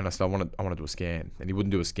 And I said, I want to do a scan, and he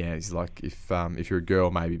wouldn't do a scan. He's like, if you're a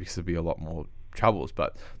girl, maybe, because there'll be a lot more troubles,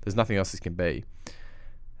 but there's nothing else this can be.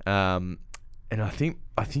 And I think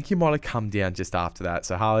he might have come down just after that.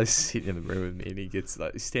 So Harley's sitting in the room with me, and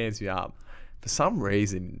he stands me up. For some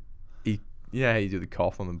reason, you do the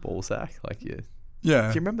cough on the ball sack, Yeah. Do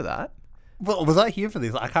you remember that? Well, was I here for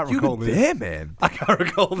this? I can't recall this. You were there, man. I can't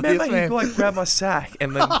recall this, man. You like grabbed my sack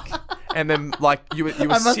and then like you were I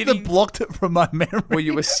must sitting. have blocked it from my memory. Well,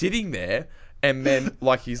 you were sitting there, and then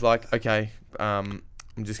like he's like, okay, I'm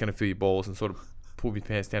just gonna feel your balls, and sort of pull your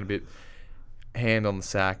pants down a bit, hand on the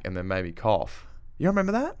sack, and then maybe cough. You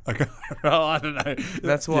remember that? Okay. Oh, I don't know.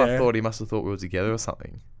 That's why I thought he must have thought we were together or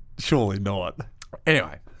something. Surely not.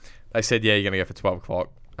 Anyway, they said, yeah, you're gonna go for 12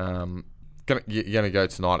 o'clock. You're going to go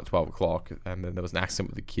tonight at 12 o'clock, and then there was an accident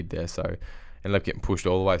with the kid there, so I ended up getting pushed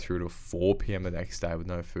all the way through to 4 p.m. the next day with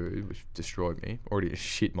no food, which destroyed me. Already a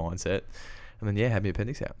shit mindset. And then, had my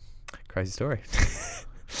appendix out. Crazy story.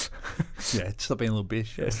 Yeah, stop being a little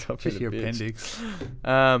bitch. Yeah, stop just being your a bitch.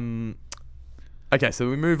 appendix. Okay, so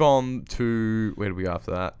we move on to... Where did we go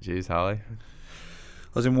after that? Jeez, Harley.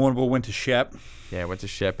 I was in Warrnambool, went to Shep. Yeah, went to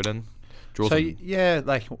Shepparton.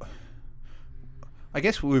 I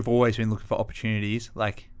guess we've always been looking for opportunities.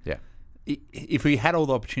 If we had all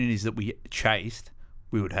the opportunities that we chased,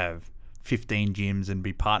 we would have 15 gyms and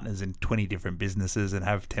be partners in 20 different businesses and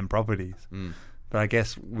have 10 properties. Mm. But I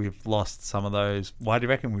guess we've lost some of those. Why do you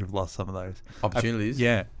reckon we've lost some of those opportunities?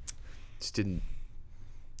 Yeah, just didn't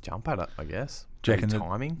jump at it, I guess. Do you reckon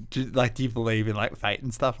timing? Do you believe in fate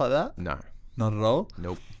and stuff like that? No, not at all.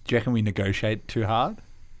 Nope. Do you reckon we negotiate too hard?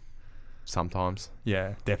 Sometimes.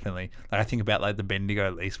 Yeah, definitely. I think about the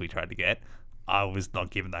Bendigo lease we tried to get. I was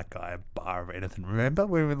not giving that guy a bar of anything. Remember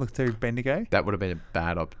when we looked through Bendigo? That would have been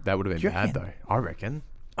bad though. I reckon.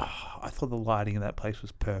 I thought the lighting of that place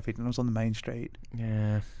was perfect, and it was on the main street.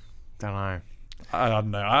 Yeah, don't know. I don't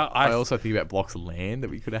know. I also think about blocks of land that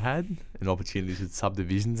we could have had and opportunities with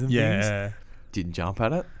subdivisions and things. yeah. Didn't jump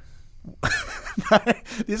at it.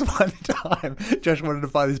 This one time, Josh wanted to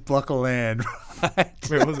buy this block of land, right?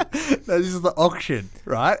 Where was it? No, this is the auction,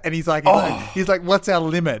 right? And he's like, what's our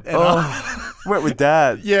limit? And Went with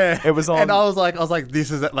Dad. yeah, It was on. And I was like,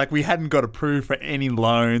 this is it. Like, we hadn't got approved for any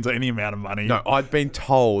loans or any amount of money. No, I'd been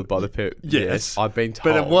told by the people. Yes. I'd been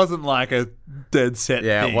told. but it wasn't like a dead set.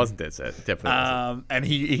 Yeah, thing. it wasn't dead set. Definitely wasn't. And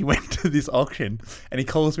he went to this auction, and he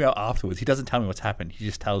calls me out afterwards. He doesn't tell me what's happened. He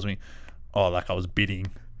just tells me, like I was bidding.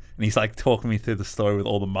 And he's like talking me through the story with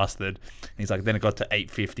all the mustard. And he's like, then it got to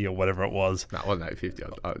 $850 or whatever it was. No, it wasn't 850.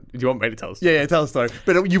 Do you want me to tell us? Yeah, tell the story.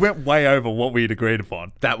 But you went way over what we'd agreed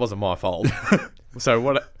upon. That wasn't my fault. So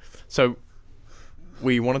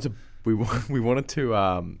we wanted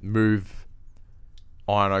to move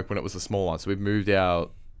Iron Oak when it was a small one. So we've moved our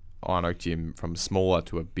Iron Oak gym from smaller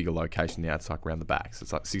to a bigger location now. It's like around the back. So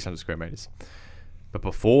it's like 600 square meters. But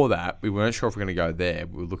before that, we weren't sure if we we're going to go there.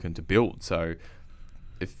 We were looking to build. So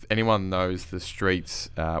if anyone knows the streets,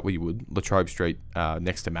 you would, Latrobe Street,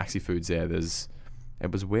 next to Maxi Foods there,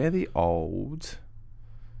 it was where the old,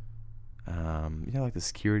 like the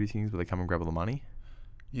security things where they come and grab all the money?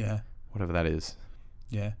 Yeah. Whatever that is.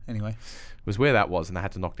 Yeah. Anyway. It was where that was, and they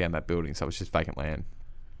had to knock down that building, so it was just vacant land.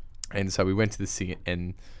 And so we went to the thing,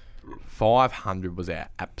 and 500 was our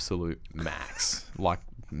absolute max, like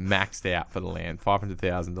maxed out for the land,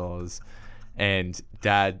 $500,000. And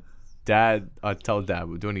Dad, I told Dad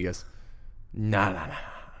we were doing it. He goes, no,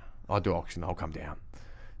 I'll do auction. I'll come down.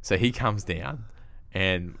 So he comes down,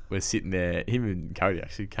 and we're sitting there. Him and Cody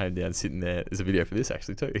actually came down, sitting there. There's a video for this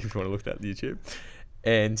actually too, if you want to look at YouTube.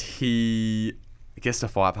 And he gets to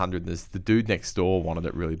 500. And the dude next door wanted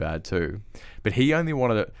it really bad too, but he only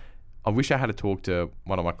wanted it. I wish I had to talk to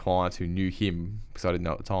one of my clients who knew him, because I didn't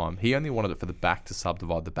know at the time. He only wanted it for the back to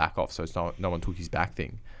subdivide the back off, so it's no one took his back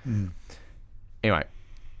thing. Anyway,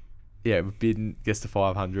 yeah, we bid, gets to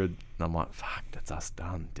 500, and I'm like, fuck, that's us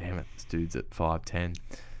done. Damn it, this dude's at 510.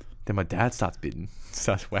 Then my dad starts bidding,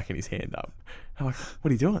 starts whacking his hand up. I'm like, what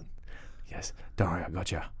are you doing? He goes, don't worry, I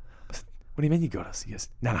got you. I said, what do you mean you got us? He goes,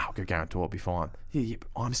 no, I'll go guarantor, it'll be fine. Yeah, but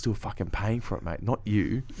I'm still fucking paying for it, mate, not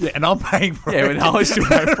you. Yeah, and I'm paying for it. Yeah, but I was still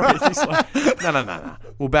paying for it. He's like, no.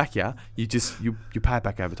 We'll back you. You pay it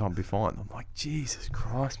back over time, be fine. I'm like, Jesus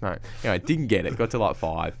Christ, mate. Anyway, didn't get it. Got to like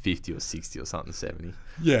 550 or 60 or something, 70.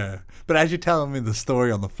 Yeah. But as you're telling me the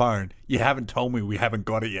story on the phone, you haven't told me we haven't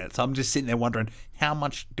got it yet. So I'm just sitting there wondering, how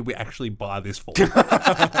much did we actually buy this for?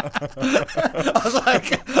 I was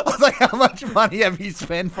like, how much money have you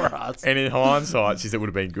spent for us? And in hindsight, she said it would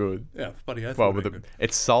have been good. Yeah, buddy. Well,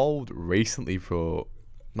 it sold recently for,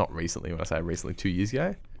 not recently, when I say recently, 2 years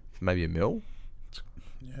ago, for maybe $1 million.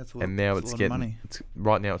 Yeah, it's a lot, and now it's it's a lot getting, of money.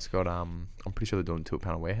 right now it's got, I'm pretty sure they're doing a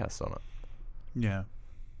 2-panel warehouse on it. Yeah.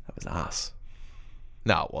 That was us.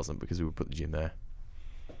 No, it wasn't, because we would put the gym there.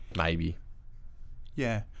 Maybe.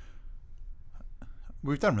 Yeah.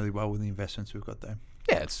 We've done really well with the investments we've got there.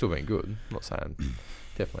 Yeah, it's still been good. I'm not saying.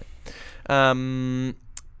 Definitely.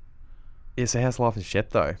 Yeah, so how's life in Shep,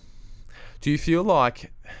 though? Do you feel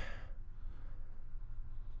like...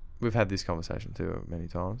 We've had this conversation too many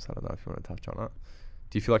times. I don't know if you want to touch on it.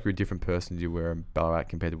 Do you feel like you're a different person you were in Ballarat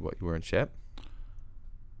compared to what you were in Shep?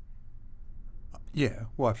 Yeah.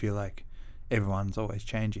 Well, I feel like everyone's always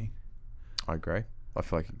changing. I agree. I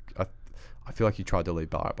feel like you tried to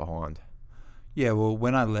leave Ballarat behind. Yeah, well,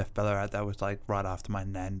 when I left Ballarat, that was like right after my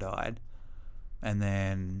nan died. And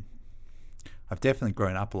then I've definitely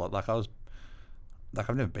grown up a lot. Like I've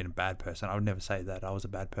never been a bad person. I would never say that I was a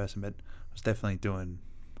bad person, but I was definitely doing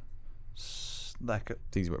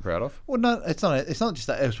Things you weren't proud of? Well, no, it's not just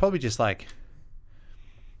that. It was probably just like,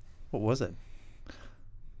 what was it?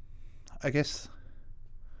 I guess...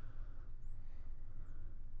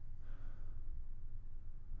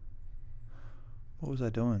 What was I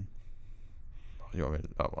doing? You want me to...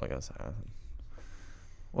 Oh, well, I gotta say...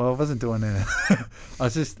 Well, I wasn't doing it. I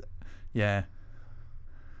was just... Yeah.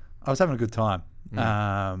 I was having a good time.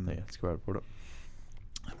 Yeah, that's a good way to put it.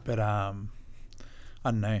 But, I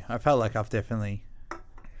don't know. I felt like I've definitely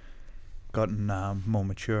gotten more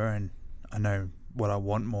mature, and I know what I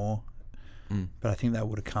want more. But I think that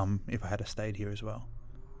would have come if I had stayed here as well.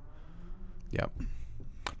 Yeah.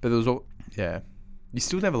 But there was all... Yeah. You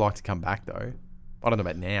still never like to come back, though. I don't know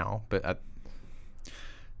about now, but...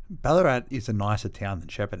 Ballarat is a nicer town than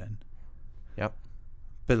Shepparton. Yep.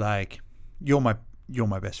 But, like, you're my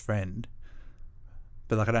best friend.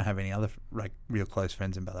 But, like, I don't have any other, like, real close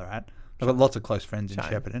friends in Ballarat. I've got lots of close friends in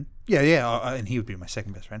Shane. Shepparton. Yeah, and he would be my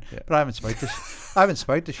second best friend. Yeah. But I haven't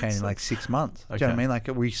spoke to Shane in like 6 months. Do you know what I Okay. mean? Like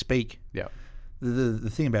we speak. Yeah. The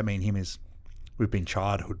thing about me and him is we've been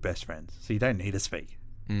childhood best friends, so you don't need to speak.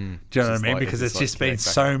 Mm. Do you know It's what I just mean? like- Because it's like just been connect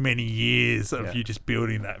back so up. many years of Yeah. you just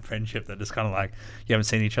building that friendship that just kind of like you haven't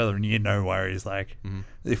seen each other in a year, no worries. Like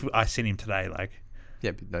if I seen him today, like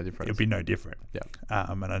Yeah, but no difference. it'd be no different. Yeah.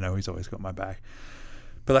 And I know he's always got my back.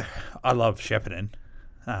 But like, I love Shepparton.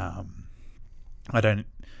 I don't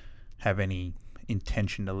have any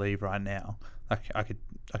intention to leave right now. Like I could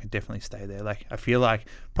definitely stay there. Like I feel like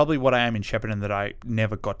probably what I am in Shepparton that I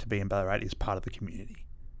never got to be in Ballarat is part of the community.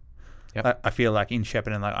 Yep. I feel like in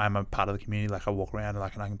Shepparton, like I'm a part of the community. Like I walk around,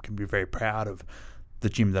 like and I can be very proud of the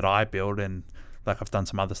gym that I build, and like I've done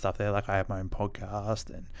some other stuff there. Like I have my own podcast,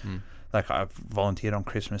 and like I've volunteered on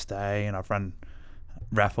Christmas Day, and I've run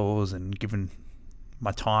raffles and given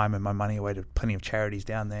my time and my money away to plenty of charities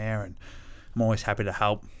down there, and I'm always happy to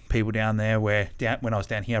help people down there. When I was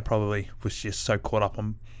down here, I probably was just so caught up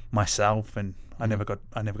on myself, and I never got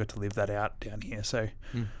to live that out down here. So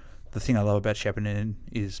the thing I love about Shepparton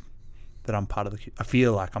is that I'm part of I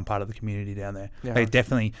feel like I'm part of the community down there. Yeah. Like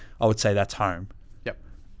definitely, I would say that's home. Yep.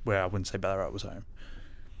 Where I wouldn't say Ballarat was home.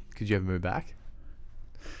 Could you ever move back?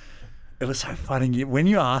 It was so funny when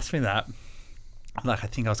you asked me that. Like I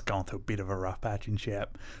think I was going through a bit of a rough patch in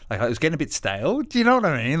Shep. Like I was getting a bit stale. Do you know what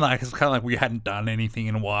I mean? Like it's kind of like we hadn't done anything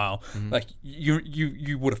in a while. Like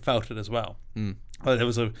you would have felt it as well. But there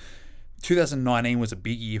was 2019 was a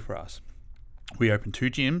big year for us. We opened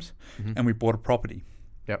 2 gyms and we bought a property.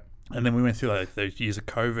 Yep. And then we went through like those years of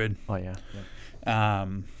COVID. Oh yeah.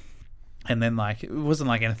 And then like it wasn't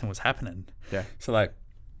like anything was happening. Yeah. So like,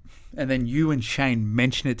 and then you and Shane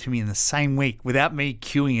mentioned it to me in the same week without me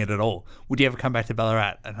cueing it at all. Would you ever come back to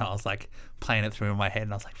Ballarat? And I was like playing it through in my head,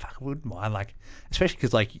 and I was like, fuck, I wouldn't mind. Like, especially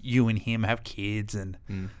because like you and him have kids, and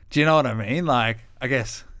do you know what I mean? Like, I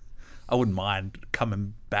guess I wouldn't mind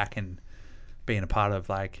coming back and being a part of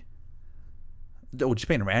like, or just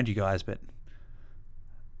being around you guys, but.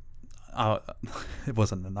 It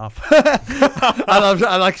wasn't enough.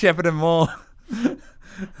 I like Shepparton more.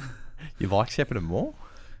 You like Shepparton more?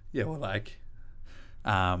 Yeah, well, like,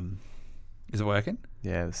 is it working?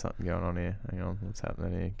 Yeah, there's something going on here. Hang on, what's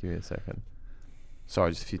happening here? Give me a second.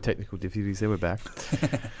 Sorry, just a few technical difficulties there. We're back.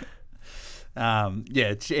 Yeah,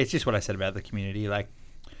 it's just what I said about the community. Like,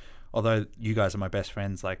 although you guys are my best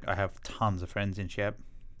friends, like I have tons of friends in Shep,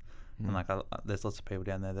 and like there's lots of people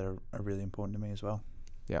down there that are really important to me as well.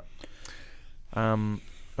 Yeah. I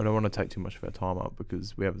don't want to take too much of our time up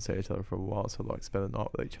because we haven't seen each other for a while, so I'd like to spend the night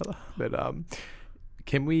with each other. But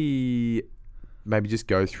can we maybe just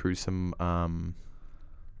go through some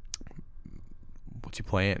what's your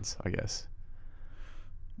plans, I guess?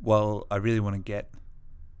 Well, I really want to get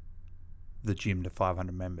the gym to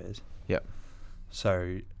 500 members. Yep.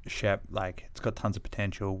 So Shep, like, it's got tons of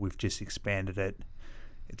potential. We've just expanded it.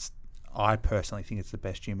 I personally think it's the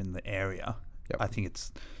best gym in the area. Yep. I think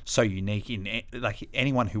it's so unique. Like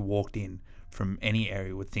anyone who walked in from any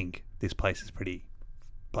area would think this place is pretty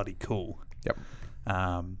bloody cool. Yep.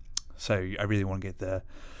 So I really want to get the.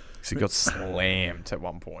 So you got slammed at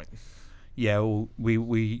one point. Yeah, well,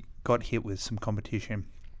 we got hit with some competition.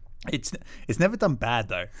 It's never done bad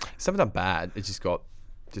though. It's never done bad. It just got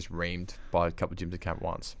reamed by a couple of gyms that came at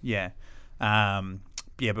once. Yeah.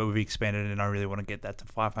 Yeah, but we've expanded it, and I really want to get that to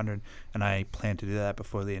 500, and I plan to do that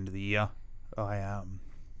before the end of the year. I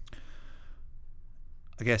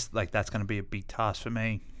guess like that's going to be a big task for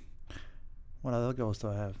me. What other goals do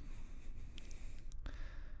I have?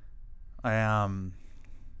 I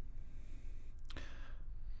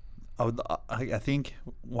think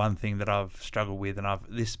one thing that I've struggled with, and I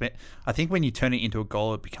think when you turn it into a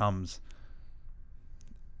goal, it kind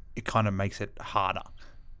of makes it harder.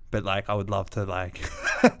 But like, I would love to like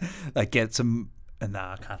get some.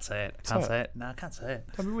 Nah, I can't say it. I can't say it.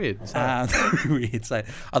 That'd be weird. That'd be weird. So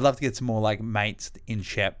I'd love to get some more like mates in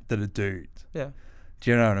Shep that are dudes. Yeah.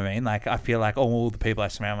 Do you know what I mean? Like, I feel like all the people I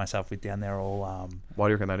surround myself with down there are all. Why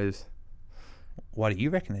do you reckon that is? Why do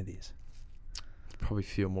you reckon it is? Probably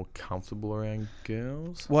feel more comfortable around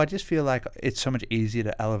girls. Well, I just feel like it's so much easier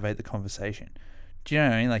to elevate the conversation. Do you know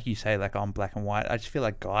what I mean? Like you say, like I'm black and white. I just feel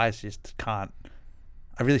like guys just can't.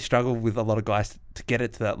 I really struggle with a lot of guys to get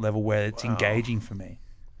it to that level where it's engaging for me.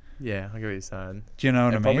 Yeah, I get what you're saying. Do you know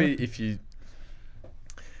what I mean? Probably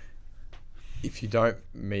if you don't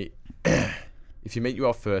meet, if you meet you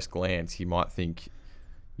off first glance, you might think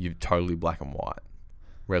you're totally black and white.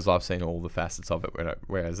 Whereas I've seen all the facets of it.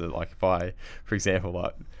 Whereas like if I, for example,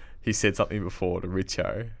 like he said something before to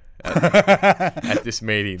Richo, at this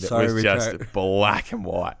meeting that Sorry, was Rico. just black and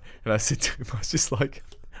white. And I said to him, I was just like,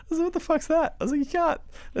 what the fuck's that? I was like, you can't.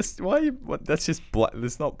 That's why you. What, that's just black.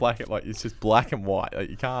 It's not black and like it's just black and white. Like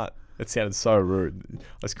you can't. It sounded so rude. I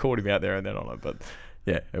just called him out there and then on it, but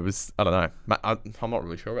yeah, it was. I don't know. I'm not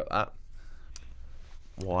really sure about that.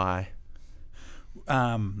 Why?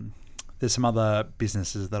 There's some other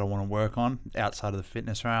businesses that I want to work on outside of the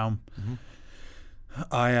fitness realm.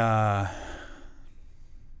 I'd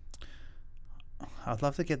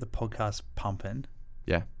love to get the podcast pumping.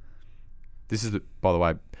 Yeah. This is by the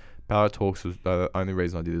way, Ballarat Talks was the only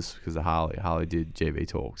reason I did this because of Harley. Harley did GV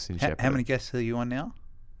Talks in Shepparton. How many guests are you on now?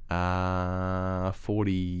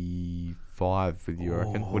 45 with you, I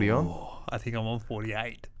reckon. What are you on? I think I'm on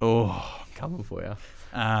 48. Oh, coming for you.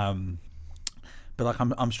 But like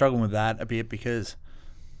I'm struggling with that a bit because,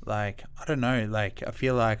 like, I don't know, like I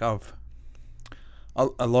feel like a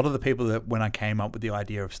lot of the people that when I came up with the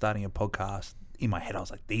idea of starting a podcast, in my head I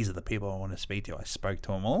was like, these are the people I want to speak to. I spoke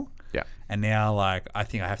to them all. Yeah. And now, like, I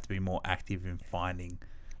think I have to be more active in finding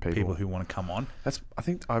people who want to come on.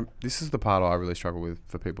 This is the part I really struggle with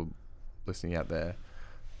for people listening out there.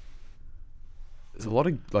 There's a lot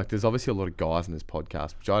of there's obviously a lot of guys in this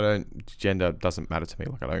podcast, which gender doesn't matter to me.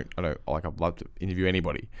 Like I don't like, I'd love to interview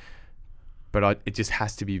anybody, but it just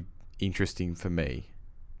has to be interesting for me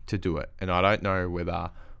to do it. And I don't know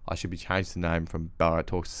whether I should be changed the name from Ballarat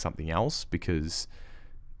Talks to something else, because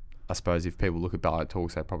I suppose if people look at Ballarat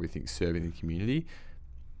Talks, they probably think serving the community.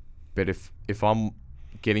 But if I'm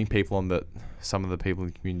getting people on that some of the people in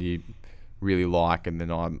the community really like, and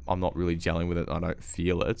then I'm not really gelling with it, and I don't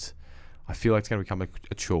feel it, I feel like it's going to become a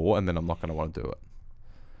chore, and then I'm not going to want to do it.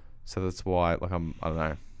 So that's why, like, I don't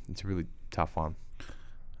know. It's a really tough one.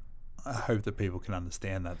 I hope that people can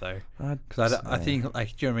understand that, though, because I think,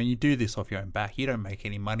 like, do you know what I mean? You do this off your own back. You don't make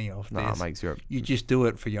any money off this. No, it makes you just do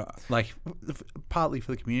it for your, like, partly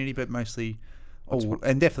for the community, but mostly,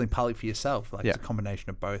 and definitely partly for yourself. Like, it's a combination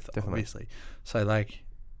of both, obviously. So, like,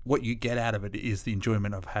 what you get out of it is the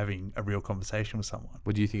enjoyment of having a real conversation with someone.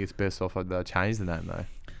 Well, do you think it's best off I'd change the name, though?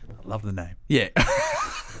 I love the name. Yeah.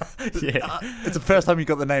 Yeah. It's the first time you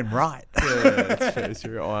got the name right. Yeah, that's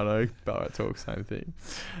true. I know. Ballarat Talks, same thing.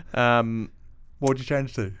 What would you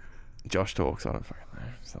change to? Josh Talks. I don't fucking know.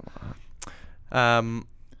 Something like that.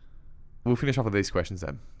 We'll finish off with these questions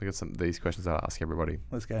then. We got these questions that I ask everybody.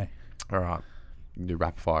 Let's go. All right. You can do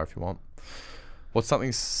rapid fire if you want. What's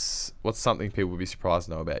something people would be surprised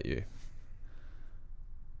to know about you?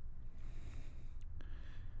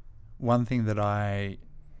 One thing that I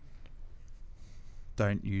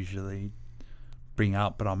don't usually bring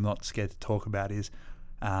up, but I'm not scared to talk about is,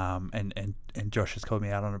 and Josh has called me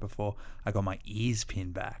out on it before, I got my ears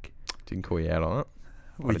pinned back. Didn't call you out on it.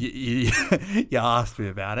 Well, you asked me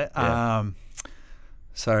about it. Yeah.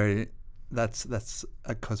 So that's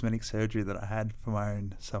a cosmetic surgery that I had for my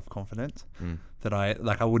own self-confidence. That I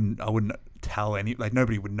wouldn't tell any, like,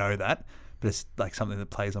 nobody would know that, but it's like something that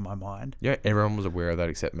plays on my mind. Yeah, everyone was aware of that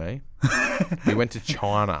except me. We went to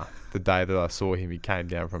China the day that I saw him. He came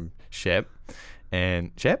down from Warrnambool.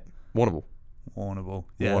 Yeah,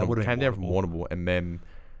 Warrnambool. Came down from Warrnambool, and then,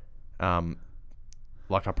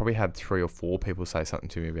 like, I probably had 3 or 4 people say something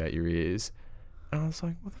to me about your ears, and I was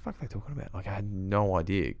like, "What the fuck are they talking about?" Like, I had no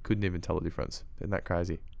idea. Couldn't even tell the difference. Isn't that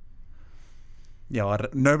crazy? Yeah,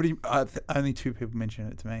 only 2 people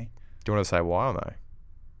mentioned it to me. Do you want to say why or no?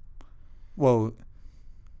 Well,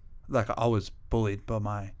 like, I was bullied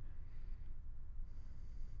by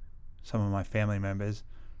some of my family members,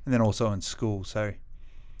 and then also in school. So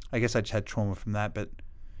I guess I just had trauma from that. But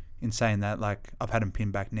in saying that, like, I've had them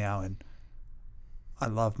pinned back now, and I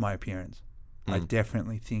love my appearance. I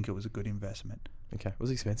definitely think it was a good investment. Okay. Was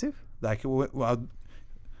it expensive? Like, well,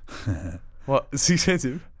 What? It's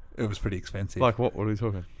expensive? it was pretty expensive. Like, what are we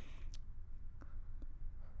talking?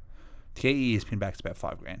 To get your ears pinned back is about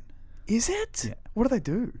 $5,000. Is it? Yeah. What do they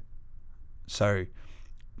do? So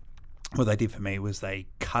what they did for me was they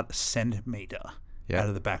cut a centimetre out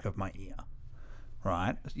of the back of my ear.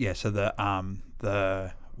 Right? Yeah, so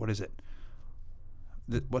the what is it?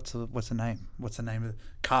 What's the name? What's the name of the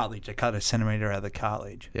cartilage? They cut a centimetre out of the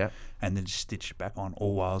cartilage. Yeah. And then just stitch it back on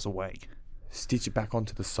all while I was awake. Stitch it back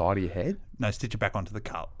onto the side of your head? No, stitch it back onto the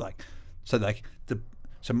so they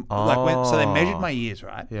measured my ears,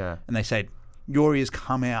 right? Yeah. And they said your ears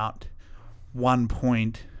come out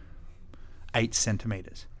 1.8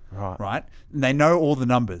 centimetres. Right. Right? And they know all the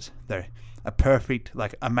numbers. They're a perfect,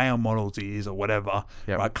 like a male model's ears or whatever,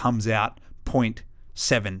 right, comes out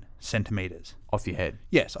 0.7 centimetres. Off your head?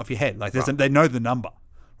 Yes, off your head. Like, they know the number,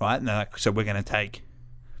 right? And they're like, so we're going to take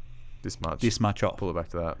this much off. Pull it back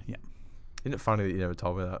to that. Yeah. Isn't it funny that you never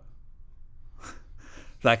told me that?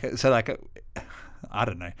 I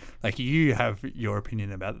don't know. Like, you have your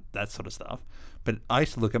opinion about that sort of stuff, but I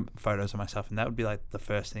used to look at photos of myself, and that would be like the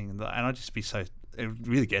first thing, and I'd just be so. It would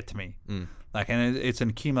really get to me. Like, and it's an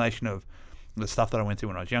accumulation of the stuff that I went through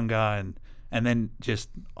when I was younger, and then just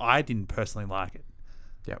I didn't personally like it.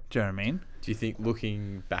 Yeah. Do you know what I mean? Do you think,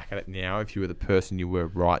 looking back at it now, if you were the person you were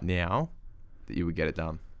right now, that you would get it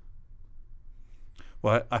done?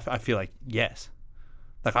 Well, I feel like yes.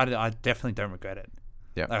 Like, I definitely don't regret it.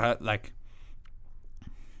 Yeah.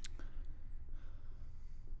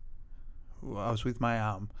 I was with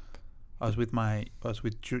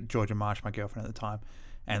Georgia Marsh, my girlfriend at the time,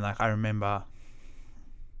 and like I remember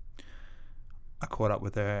I caught up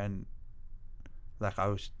with her, and like I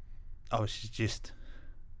was just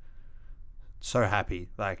so happy.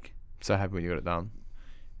 Like, So happy when you got it done.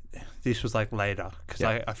 this was like later, because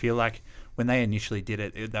I feel like when they initially did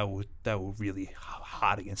it, they were really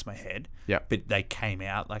hard against my head. Yeah. But they came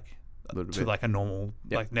out like A little to bit. like a normal.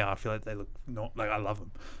 Yeah. Like, now I feel like they look not like I love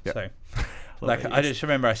them. Yeah. So like I just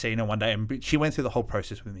remember I seen her one day, and she went through the whole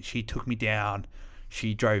process with me. She took me down.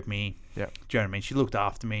 She drove me. Yeah. Do you know what I mean? She looked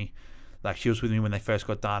after me. Like, she was with me when they first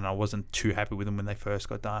got done. I wasn't too happy with them when they first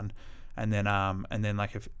got done, and then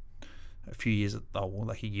like a few years,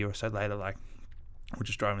 like a year or so later, like we're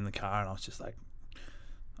just driving in the car, and I was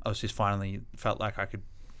just finally felt like I could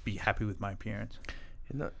be happy with my appearance.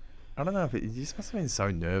 I don't know if you just must have been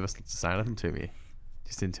so nervous to say anything to me.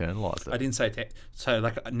 Just internalized it. I didn't say so.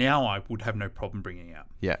 Like, now I would have no problem bringing it up.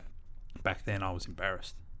 Yeah. Back then, I was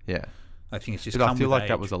embarrassed. Yeah. I think it's just. But I come feel with like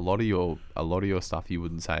that age. was a lot of your stuff. You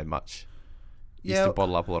wouldn't say much. You Yeah. used to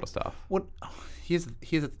bottle up a lot of stuff. What? Here's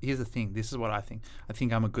the thing. This is what I think. I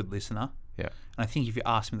think I'm a good listener. Yeah. And I think if you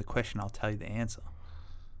ask me the question, I'll tell you the answer.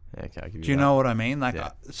 Yeah, okay, I'll give you Do you that. know what I mean? Like,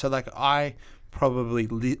 Yeah. I probably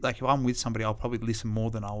like if I'm with somebody, I'll probably listen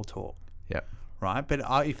more than I will talk. Yeah. Right? But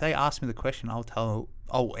if they ask me the question, I'll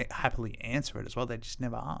happily answer it as well. They just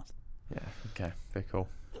never ask. Yeah. Okay. Very cool.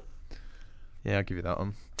 Yeah, I'll give you that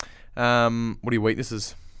one. What are your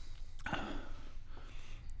weaknesses?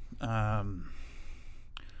 What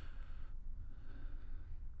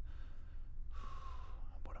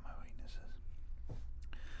are my weaknesses?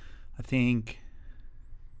 I think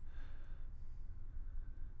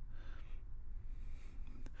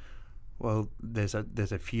there's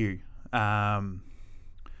a few. I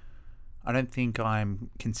don't think I'm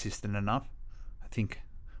consistent enough. I think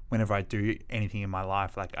whenever I do anything in my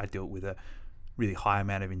life, like, I do it with a really high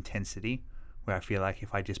amount of intensity, where I feel like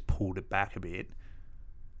if I just pulled it back a bit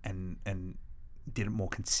and did it more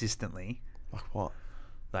consistently, Like what?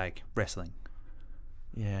 like wrestling.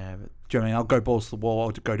 Yeah, but Do you know what I mean? I'll go balls to the wall,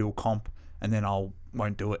 I'll go to a comp, and then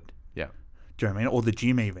won't do it. yeah. Do you know what I mean? Or the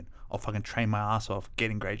gym even. I'll fucking train my ass off,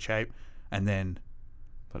 get in great shape, and then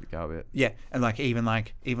Let it go a bit. yeah, and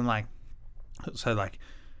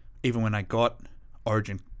even when I got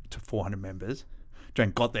Origin to 400 members,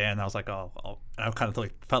 got there, and I was like, and I kind of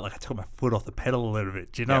felt like I took my foot off the pedal a little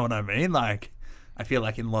bit. Do you know what I mean? Like, I feel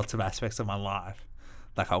like in lots of aspects of my life,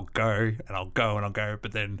 like, I'll go,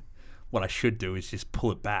 but then what I should do is just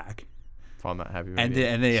pull it back Find that happy and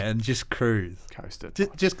medium. and just cruise. Coast it.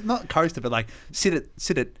 Just not coast it, but like sit at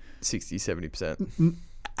 60, 70%.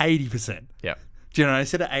 80%. Yeah. Do you know?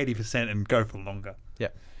 Sit at 80% and go for longer. Yeah.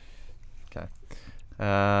 Okay.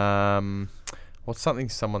 What's something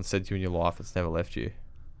someone said to you in your life that's never left you?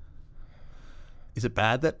 Is it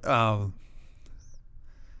bad that? Hang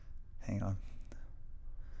on.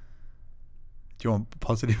 Do you want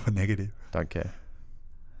positive or negative? Don't care.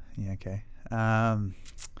 Yeah. Okay.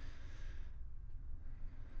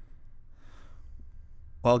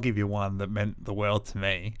 Well, I'll give you one that meant the world to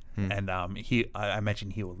me, and I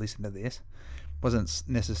imagine he will listen to this. Wasn't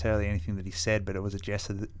necessarily anything that he said, but it was a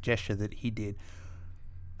gesture that he did.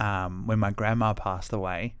 When my grandma passed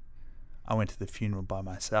away, I went to the funeral by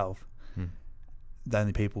myself. The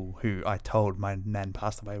only people who I told my nan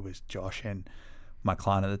passed away was Josh and my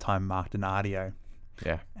client at the time, Mark Donadio.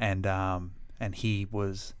 Yeah. And he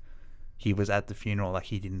was at the funeral. Like,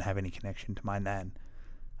 he didn't have any connection to my nan.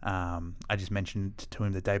 I just mentioned to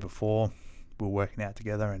him the day before, we were working out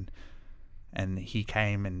together, and he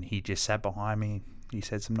came and he just sat behind me. He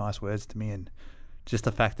said some nice words to me, and just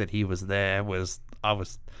the fact that he was there I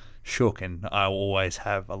was shook, and I always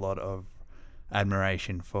have a lot of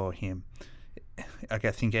admiration for him. Like,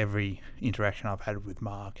 I think every interaction I've had with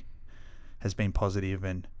Mark has been positive,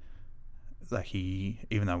 and like,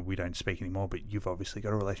 even though we don't speak anymore, but you've obviously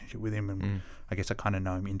got a relationship with him, and I guess I kind of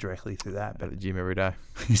know him indirectly through that. At But the gym every day.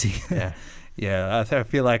 is he? Yeah. Yeah. I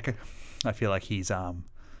feel like he's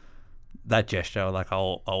that gesture. Like,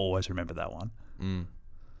 I'll always remember that one.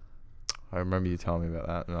 I remember you telling me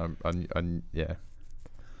about that, and yeah,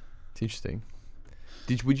 it's interesting.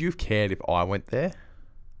 Would you have cared if I went there?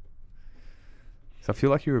 So I feel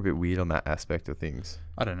like you were a bit weird on that aspect of things.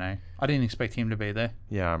 I don't know. I didn't expect him to be there.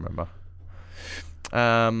 Yeah, I remember.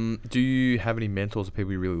 Do you have any mentors or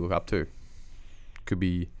people you really look up to? Could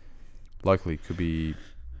be locally, could be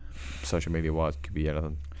social media wise, could be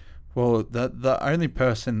anything. Well, the only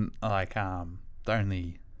person the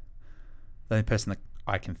only person that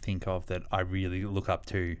I can think of that I really look up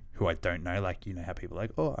to, who I don't know, like, you know how people are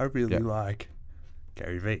like, oh, I really like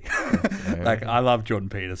Gary Vee. Like, I love Jordan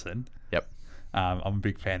Peterson. Yep. I'm a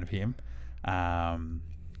big fan of him.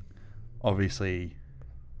 Obviously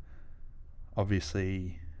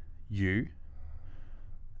you,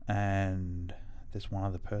 and there's one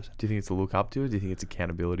other person. Do you think it's a look up to, or do you think it's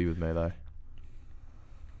accountability with me though?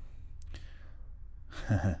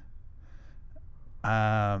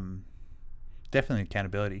 Definitely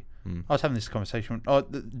accountability. I was having this conversation,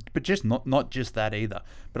 but just not just that either.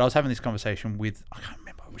 But I was having this conversation with, I can't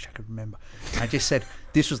remember. I wish I could remember. And I just said,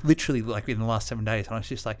 this was literally like in the last 7 days, and I was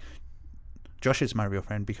just like, Josh is my real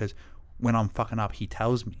friend because when I'm fucking up, he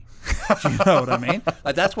tells me. Do you know what I mean?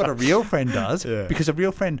 Like, that's what a real friend does. Yeah. Because a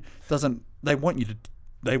real friend doesn't. They want you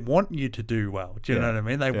to do well. Do you know what I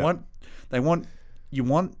mean? They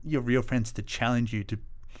want your real friends to challenge you to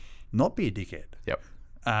not be a dickhead. Yep.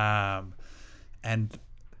 And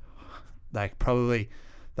like, probably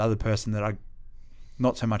the other person that I,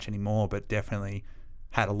 not so much anymore, but definitely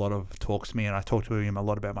had a lot of talks to me, and I talked to him a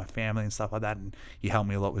lot about my family and stuff like that, and he helped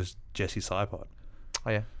me a lot, was Jesse Sipod. Oh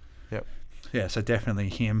yeah. Yep. Yeah, so definitely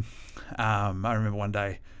him. I remember one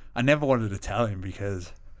day, I never wanted to tell him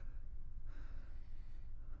because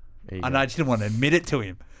I just didn't want to admit it to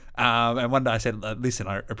him. And one day I said, listen,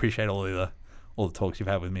 I appreciate all the talks you've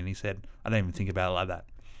had with me. And he said, I don't even think about it like that.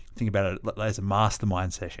 Think about it as a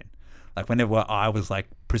mastermind session. Like, whenever I was like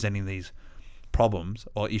presenting these problems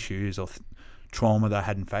or issues or trauma that I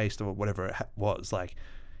hadn't faced or whatever it was, like,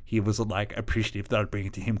 he was like appreciative that I'd bring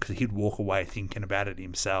it to him because he'd walk away thinking about it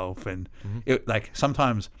himself. And it, like,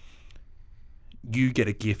 sometimes you get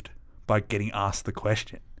a gift by getting asked the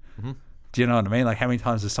question. Do you know what I mean? Like, how many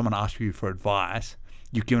times has someone asked you for advice,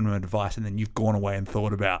 you've given them advice, and then you've gone away and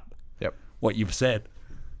thought about what you've said?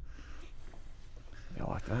 I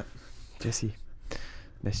like that. Jesse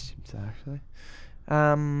messaged him today, actually.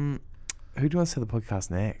 Who do you want to say the podcast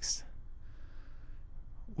next?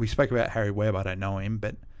 We spoke about Harry Webb. I don't know him,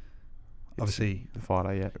 but obviously the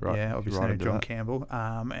fighter, yeah, right. Yeah, obviously right, John Campbell.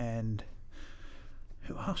 And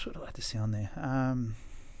who else would I like to see on there?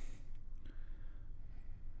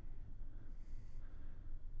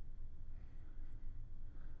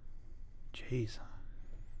 Jeez.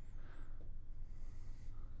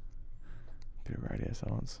 Bit of radio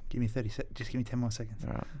silence. Give me 30 seconds. Just give me 10 more seconds.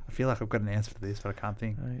 All right. I feel like I've got an answer for this, but I can't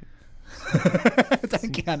think. Right.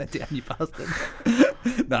 Don't count it down, you bastard.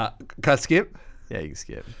 Nah, can I skip? Yeah, you can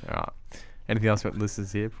skip. All right. Anything else about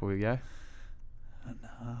listeners here before we go?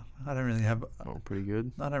 No, I don't really have. Oh, pretty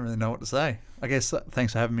good. I don't really know what to say. I guess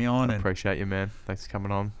thanks for having me on. I appreciate you, man. Thanks for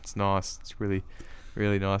coming on. It's nice. It's really,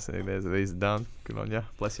 really nice that these are done. Good on you.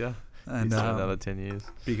 Bless you. And another 10 years.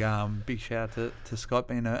 Big shout out to Scott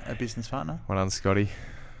being a business partner. Well done, Scotty.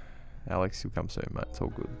 Alex, you'll come soon, mate. It's all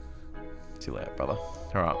good. See you later, brother.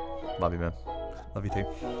 All right. Love you, man. Love you too.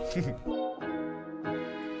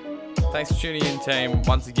 Thanks for tuning in, team.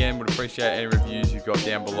 Once again, would appreciate any reviews you've got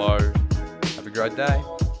down below. Have a great day.